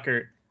Jeremy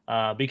Ruckert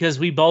because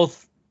we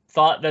both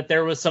thought that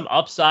there was some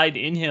upside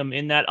in him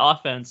in that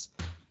offense.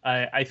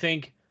 I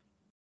think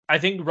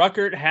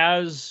Ruckert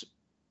has,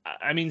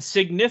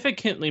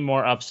 significantly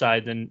more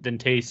upside than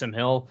Taysom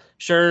Hill.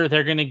 Sure,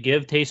 they're going to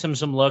give Taysom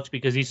some looks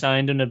because he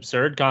signed an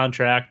absurd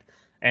contract,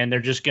 and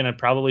they're just going to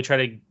probably try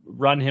to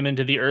run him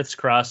into the earth's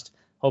crust,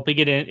 hope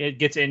it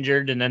gets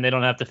injured, and then they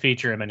don't have to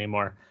feature him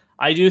anymore.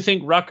 I do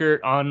think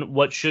Ruckert on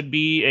what should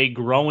be a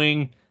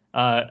growing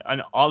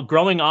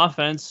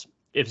offense,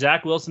 if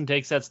Zach Wilson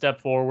takes that step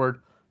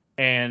forward,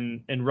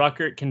 and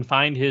Ruckert can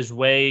find his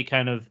way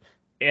kind of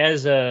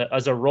as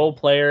a role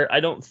player. I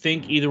don't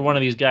think either one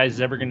of these guys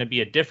is ever going to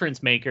be a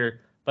difference maker,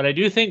 but I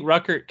do think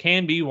Ruckert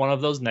can be one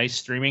of those nice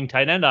streaming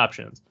tight end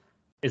options.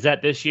 Is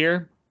that this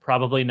year?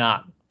 Probably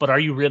not. But are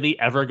you really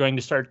ever going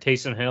to start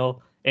Taysom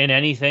Hill in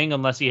anything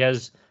unless he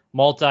has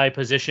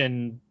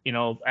multi-position,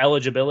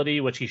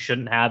 eligibility, which he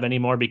shouldn't have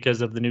anymore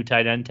because of the new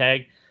tight end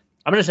tag?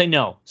 I'm going to say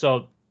no.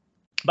 So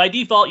by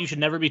default, you should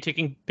never be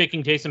picking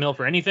Taysom Hill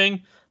for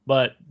anything.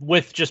 But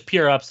with just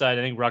pure upside,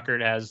 I think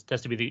Ruckert has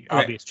to be the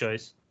obvious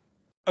choice.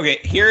 Okay,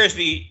 here is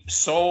the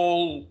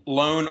sole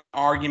lone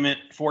argument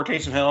for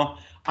Taysom Hill.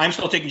 I'm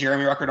still taking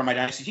Jeremy Ruckert on my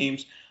dynasty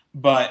teams,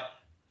 but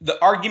the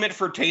argument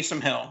for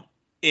Taysom Hill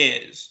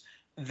is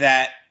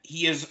that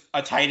he is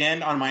a tight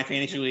end on my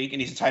fantasy league,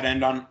 and he's a tight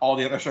end on all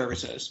the other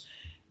services.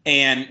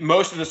 And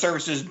most of the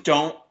services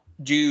don't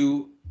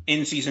do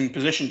in-season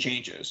position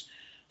changes.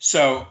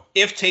 So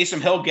if Taysom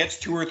Hill gets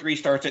 2 or 3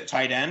 starts at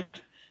tight end,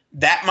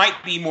 that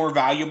might be more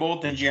valuable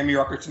than Jeremy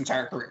Ruckert's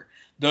entire career.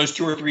 Those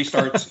 2 or 3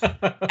 starts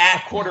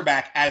at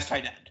quarterback as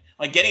tight end.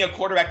 Like, getting a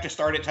quarterback to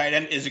start at tight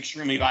end is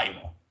extremely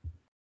valuable.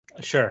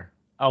 Sure.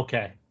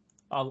 Okay.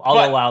 I'll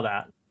allow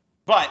that.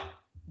 But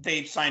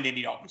they've signed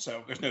Andy Dalton,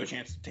 so there's no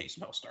chance of Taysom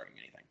Hill starting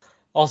anything.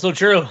 Also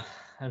true.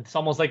 It's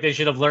almost like they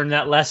should have learned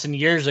that lesson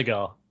years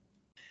ago.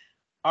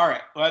 All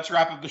right, let's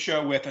wrap up the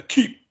show with a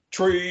keep,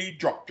 trade,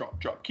 drop.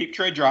 Keep,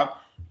 trade,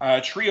 drop.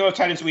 Trio of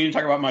tight ends we didn't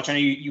talk about much. I know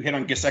you hit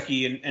on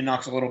Gesicki and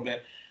Knox a little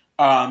bit.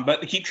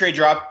 But the keep, trade,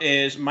 drop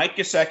is Mike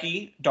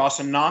Gesicki,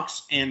 Dawson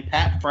Knox, and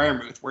Pat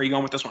Freiermuth. Where are you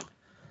going with this one?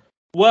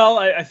 Well,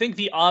 I think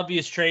the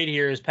obvious trade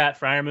here is Pat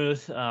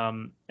Freiermuth.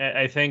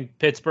 I think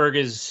Pittsburgh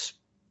has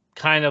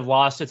kind of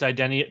lost its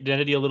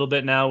identity a little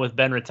bit now with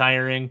Ben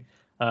retiring.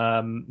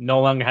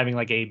 No longer having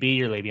like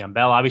AB or Le'Veon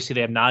Bell. Obviously,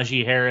 they have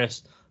Najee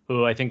Harris,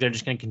 who I think they're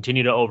just going to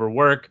continue to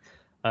overwork.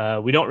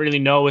 We don't really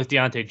know with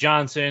Deontay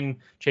Johnson.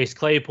 Chase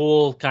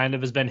Claypool kind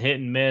of has been hit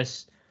and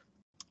miss.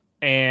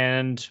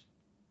 And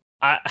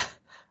I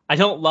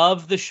don't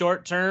love the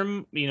short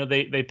term.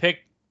 They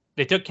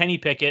took Kenny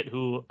Pickett,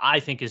 who I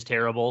think is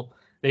terrible.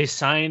 They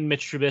signed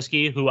Mitch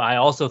Trubisky, who I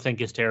also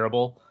think is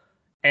terrible.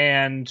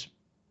 And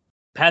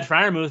Pat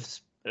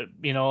Freiermuth,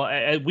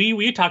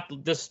 we talked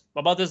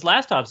about this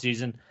last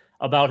offseason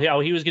about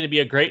how he was going to be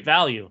a great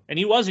value. And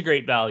he was a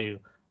great value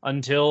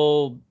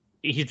until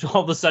he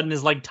all of a sudden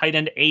is like tight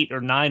end 8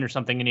 or 9 or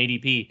something in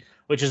ADP,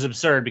 which is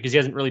absurd because he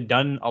hasn't really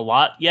done a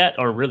lot yet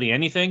or really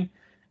anything.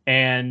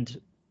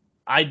 And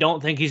I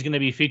don't think he's going to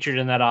be featured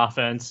in that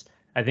offense.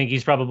 I think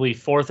he's probably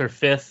 4th or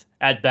 5th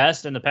at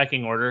best in the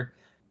pecking order.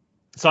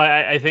 So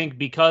I think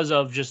because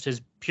of just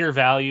his pure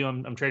value,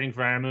 I'm trading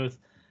for Freiermuth.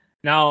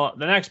 Now,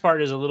 the next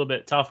part is a little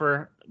bit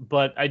tougher,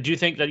 but I do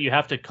think that you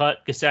have to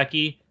cut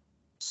Gesicki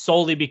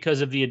solely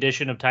because of the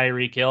addition of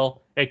Tyreek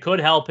Hill. It could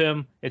help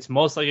him. It's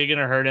most likely going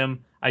to hurt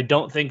him. I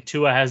don't think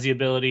Tua has the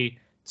ability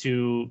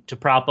to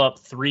prop up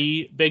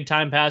 3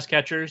 big-time pass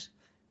catchers.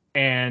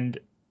 And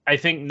I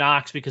think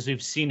Knox, because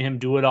we've seen him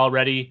do it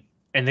already,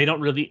 and they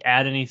don't really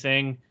add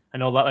anything. I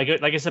know, like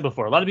I said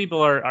before, a lot of people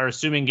are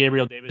assuming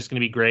Gabriel Davis is going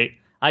to be great.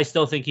 I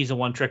still think he's a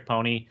one-trick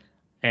pony.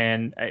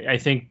 And I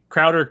think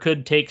Crowder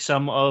could take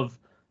some of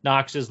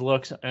Knox's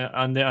looks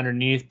on the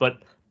underneath, but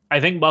I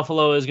think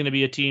Buffalo is going to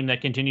be a team that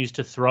continues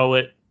to throw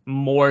it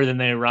more than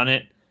they run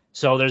it.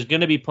 So there's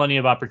going to be plenty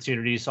of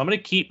opportunities. So I'm going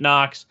to keep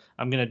Knox.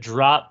 I'm going to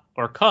drop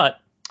or cut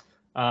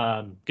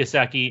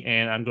Gesicki,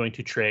 and I'm going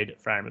to trade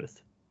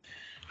Freiermuth.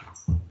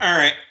 All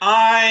right.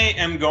 I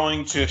am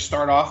going to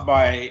start off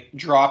by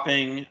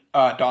dropping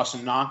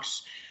Dawson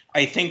Knox.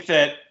 I think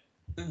that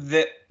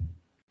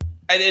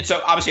it's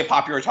obviously a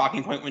popular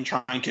talking point when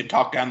trying to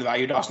talk down the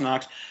value of Dawson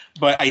Knox,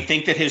 but I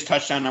think that his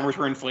touchdown numbers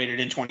were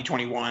inflated in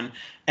 2021,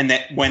 and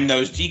that when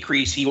those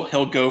decrease,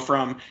 he'll go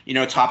from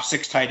top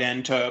 6 tight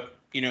end to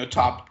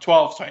top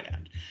 12 tight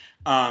end.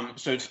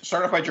 So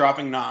start off by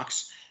dropping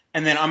Knox,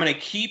 and then I'm going to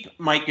keep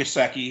Mike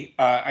Gesicki.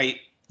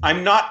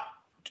 I'm not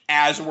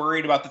as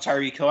worried about the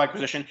Tyreek Hill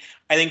acquisition.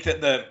 I think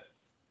that the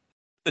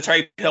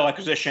Tyreek Hill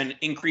acquisition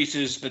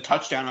increases the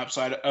touchdown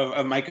upside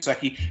of Mike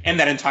Gesicki and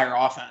that entire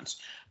offense.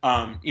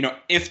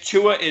 If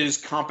Tua is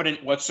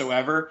competent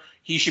whatsoever,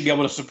 he should be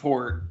able to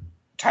support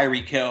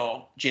Tyreek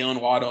Hill, Jalen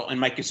Waddle, and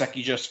Mike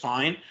Gesicki just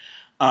fine.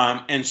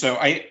 And so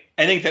I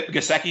think that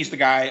Gesicki's the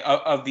guy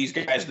of these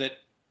guys that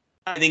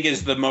I think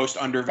is the most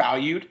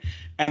undervalued.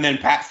 And then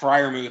Pat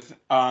Freiermuth,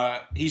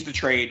 he's the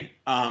trade.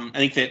 I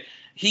think that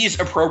he's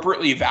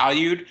appropriately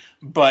valued,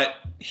 but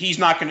he's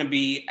not going to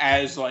be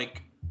as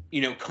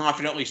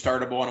confidently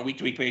startable on a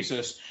week-to-week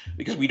basis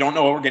because we don't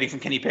know what we're getting from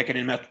Kenny Pickett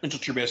and Mitchell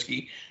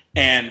Trubisky,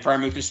 and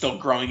Freiermuth is still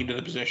growing into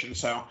the position.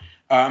 So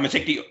I'm going to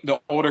take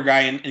the older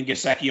guy in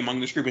Gesicki among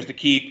this group as the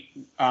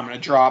keep. I'm going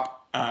to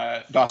drop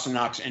Dawson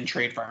Knox and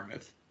trade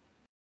Freiermuth.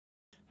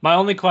 My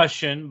only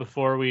question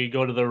before we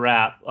go to the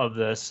wrap of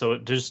this, so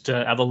just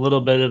to have a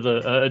little bit of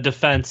a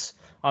defense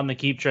on the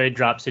keep, trade,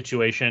 drop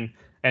situation,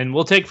 and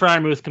we'll take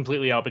Freiermuth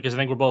completely out because I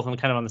think we're both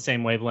kind of on the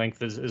same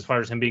wavelength as far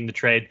as him being the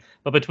trade.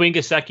 But between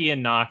Gesicki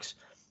and Knox,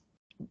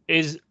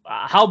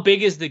 how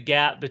big is the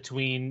gap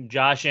between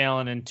Josh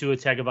Allen and Tua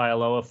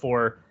Tagovailoa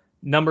for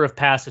number of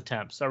pass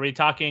attempts? Are we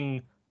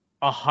talking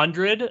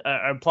 100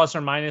 or plus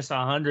or minus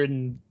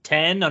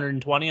 110,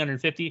 120,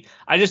 150?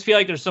 I just feel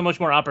like there's so much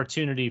more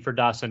opportunity for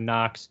Dawson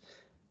Knox,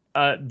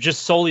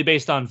 just solely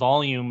based on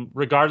volume,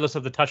 regardless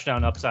of the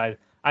touchdown upside.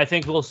 I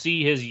think we'll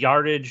see his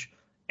yardage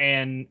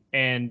and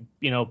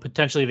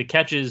potentially the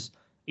catches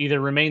either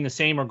remain the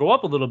same or go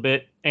up a little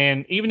bit.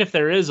 And even if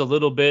there is a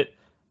little bit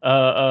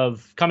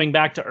of coming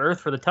back to earth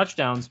for the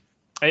touchdowns,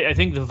 I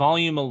think the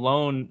volume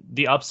alone,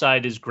 the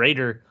upside is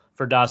greater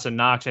for Dawson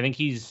Knox. I think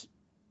he's,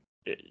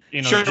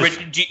 sure.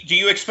 But do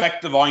you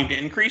expect the volume to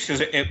increase?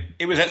 Because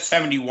it was at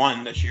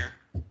 71 this year.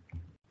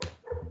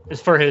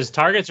 Is for his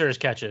targets or his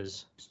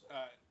catches?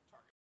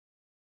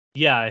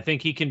 Yeah, I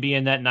think he can be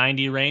in that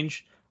 90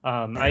 range.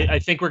 I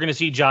think we're going to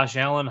see Josh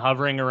Allen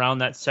hovering around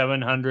that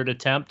 700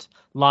 attempt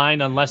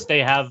line unless they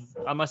have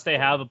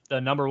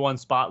the number one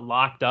spot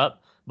locked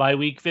up by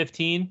week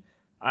 15.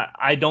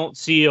 I don't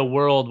see a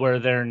world where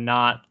they're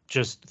not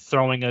just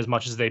throwing as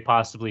much as they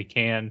possibly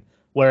can.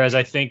 Whereas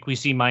I think we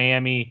see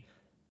Miami,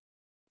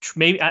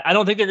 maybe I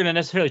don't think they're going to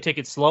necessarily take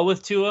it slow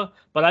with Tua,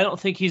 but I don't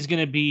think he's going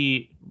to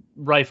be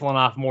rifling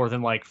off more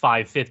than like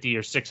 550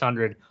 or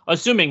 600,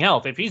 assuming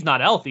health. If he's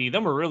not healthy,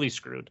 then we're really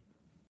screwed.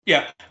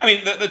 Yeah, I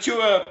mean the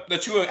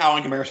Tua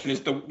Allen comparison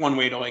is the one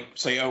way to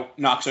say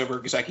Knox over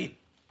Gesicki,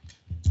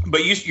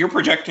 but you're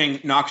projecting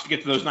Knox to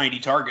get to those 90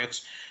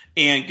 targets,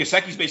 and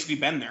Gesicki's basically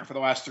been there for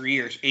the last 3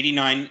 years: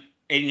 89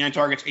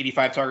 targets,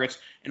 85 targets,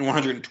 and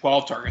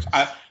 112 targets.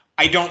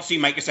 I don't see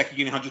Mike Gesicki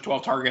getting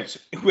 112 targets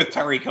with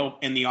Tyreek Hill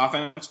in the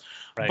offense,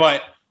 right.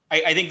 But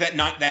I think that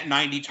that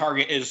 90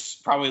 target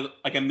is probably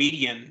like a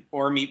median,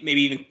 or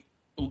maybe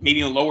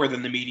even lower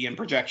than the median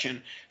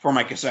projection for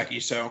Mike Gesicki.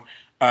 So.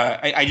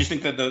 I just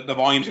think that the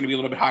volume is going to be a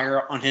little bit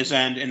higher on his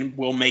end, and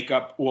will make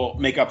up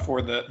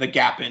for the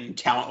gap in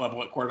talent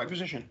level at quarterback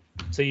position.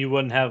 So you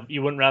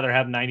wouldn't rather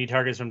have 90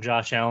 targets from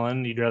Josh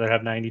Allen? You'd rather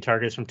have 90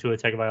 targets from Tua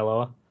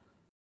Tagovailoa?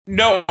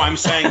 No, I'm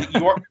saying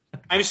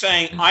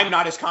I'm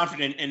not as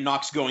confident in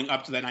Knox going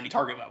up to that 90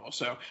 target level.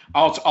 So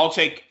I'll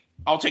take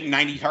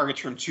 90 targets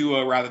from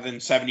Tua rather than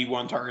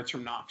 71 targets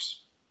from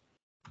Knox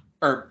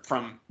or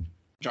from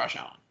Josh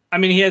Allen. I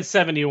mean, he had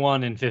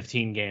 71 in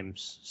 15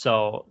 games,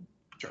 so.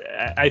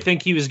 I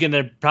think he was going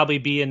to probably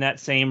be in that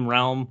same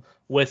realm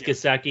with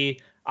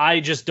Gesicki. I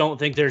just don't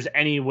think there's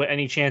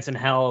any chance in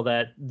hell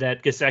that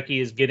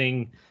Gesicki is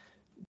getting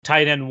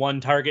tight end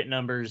one target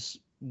numbers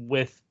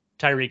with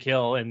Tyreek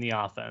Hill in the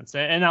offense.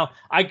 And now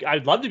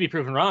I'd love to be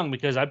proven wrong,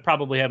 because I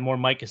probably have more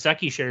Mike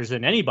Gesicki shares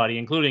than anybody,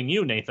 including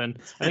you, Nathan.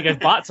 I think I've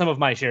bought some of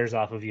my shares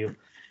off of you.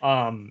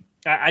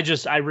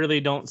 I really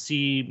don't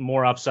see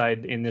more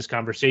upside in this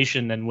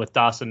conversation than with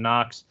Dawson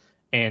Knox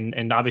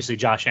and obviously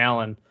Josh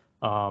Allen.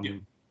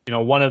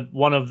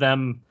 One of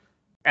them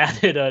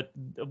added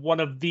one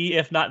of the,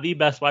 if not the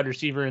best wide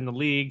receiver in the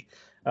league.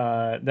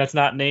 That's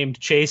not named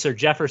Chase or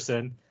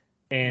Jefferson.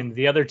 And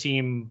the other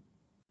team,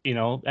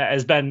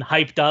 has been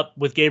hyped up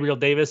with Gabriel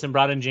Davis and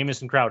brought in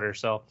Jamison Crowder.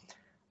 So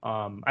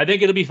I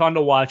think it'll be fun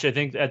to watch. I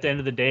think at the end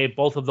of the day,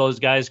 both of those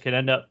guys could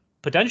end up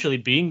potentially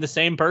being the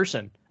same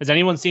person. Has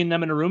anyone seen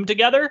them in a room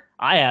together?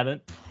 I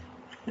haven't.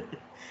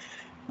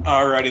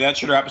 Alrighty, that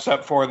should wrap us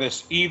up for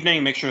this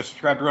evening. Make sure to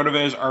subscribe to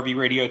RotoViz RV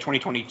Radio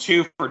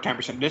 2022 for a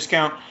 10%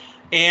 discount.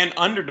 And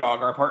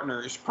Underdog, our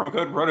partners, promo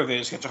code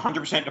RotoViz gets a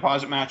 100%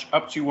 deposit match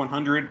up to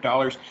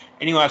 $100.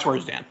 Any last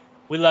words, Dan?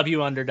 We love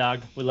you, Underdog.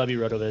 We love you,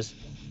 RotoViz.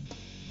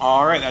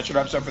 All right, that should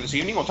wrap us up for this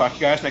evening. We'll talk to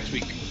you guys next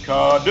week.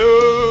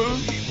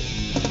 Kadosh!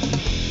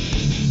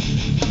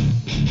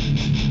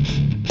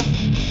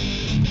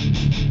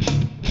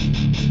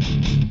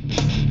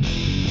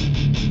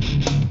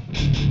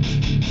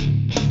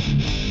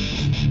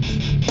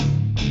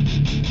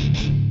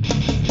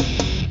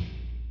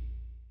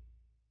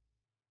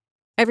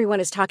 Everyone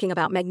is talking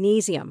about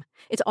magnesium.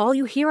 It's all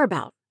you hear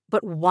about.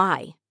 But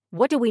why?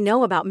 What do we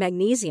know about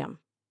magnesium?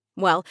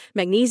 Well,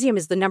 magnesium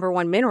is the number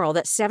one mineral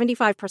that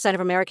 75% of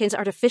Americans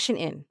are deficient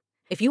in.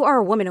 If you are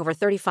a woman over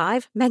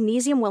 35,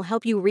 magnesium will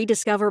help you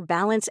rediscover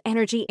balance,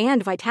 energy,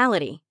 and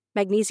vitality.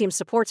 Magnesium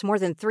supports more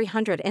than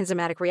 300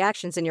 enzymatic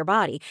reactions in your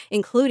body,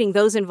 including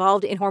those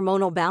involved in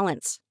hormonal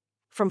balance.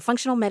 From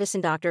functional medicine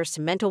doctors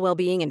to mental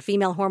well-being and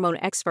female hormone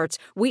experts,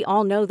 we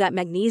all know that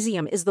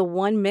magnesium is the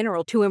one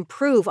mineral to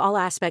improve all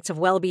aspects of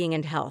well-being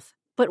and health.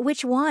 But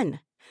which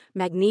one?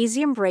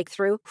 Magnesium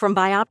Breakthrough from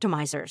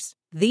Bioptimizers,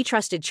 the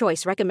trusted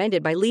choice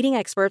recommended by leading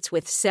experts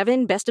with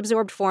 7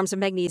 best-absorbed forms of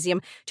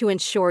magnesium to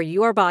ensure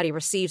your body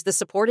receives the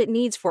support it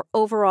needs for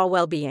overall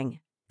well-being.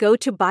 Go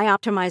to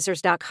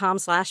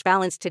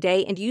bioptimizers.com/balance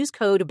today and use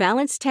code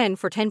BALANCE10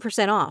 for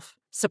 10% off.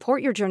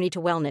 Support your journey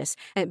to wellness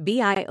at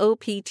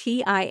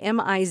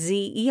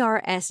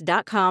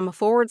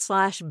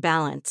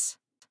bioptimizers.com/balance.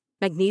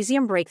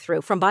 Magnesium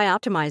Breakthrough from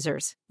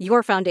Bioptimizers,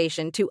 your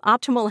foundation to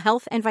optimal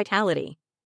health and vitality.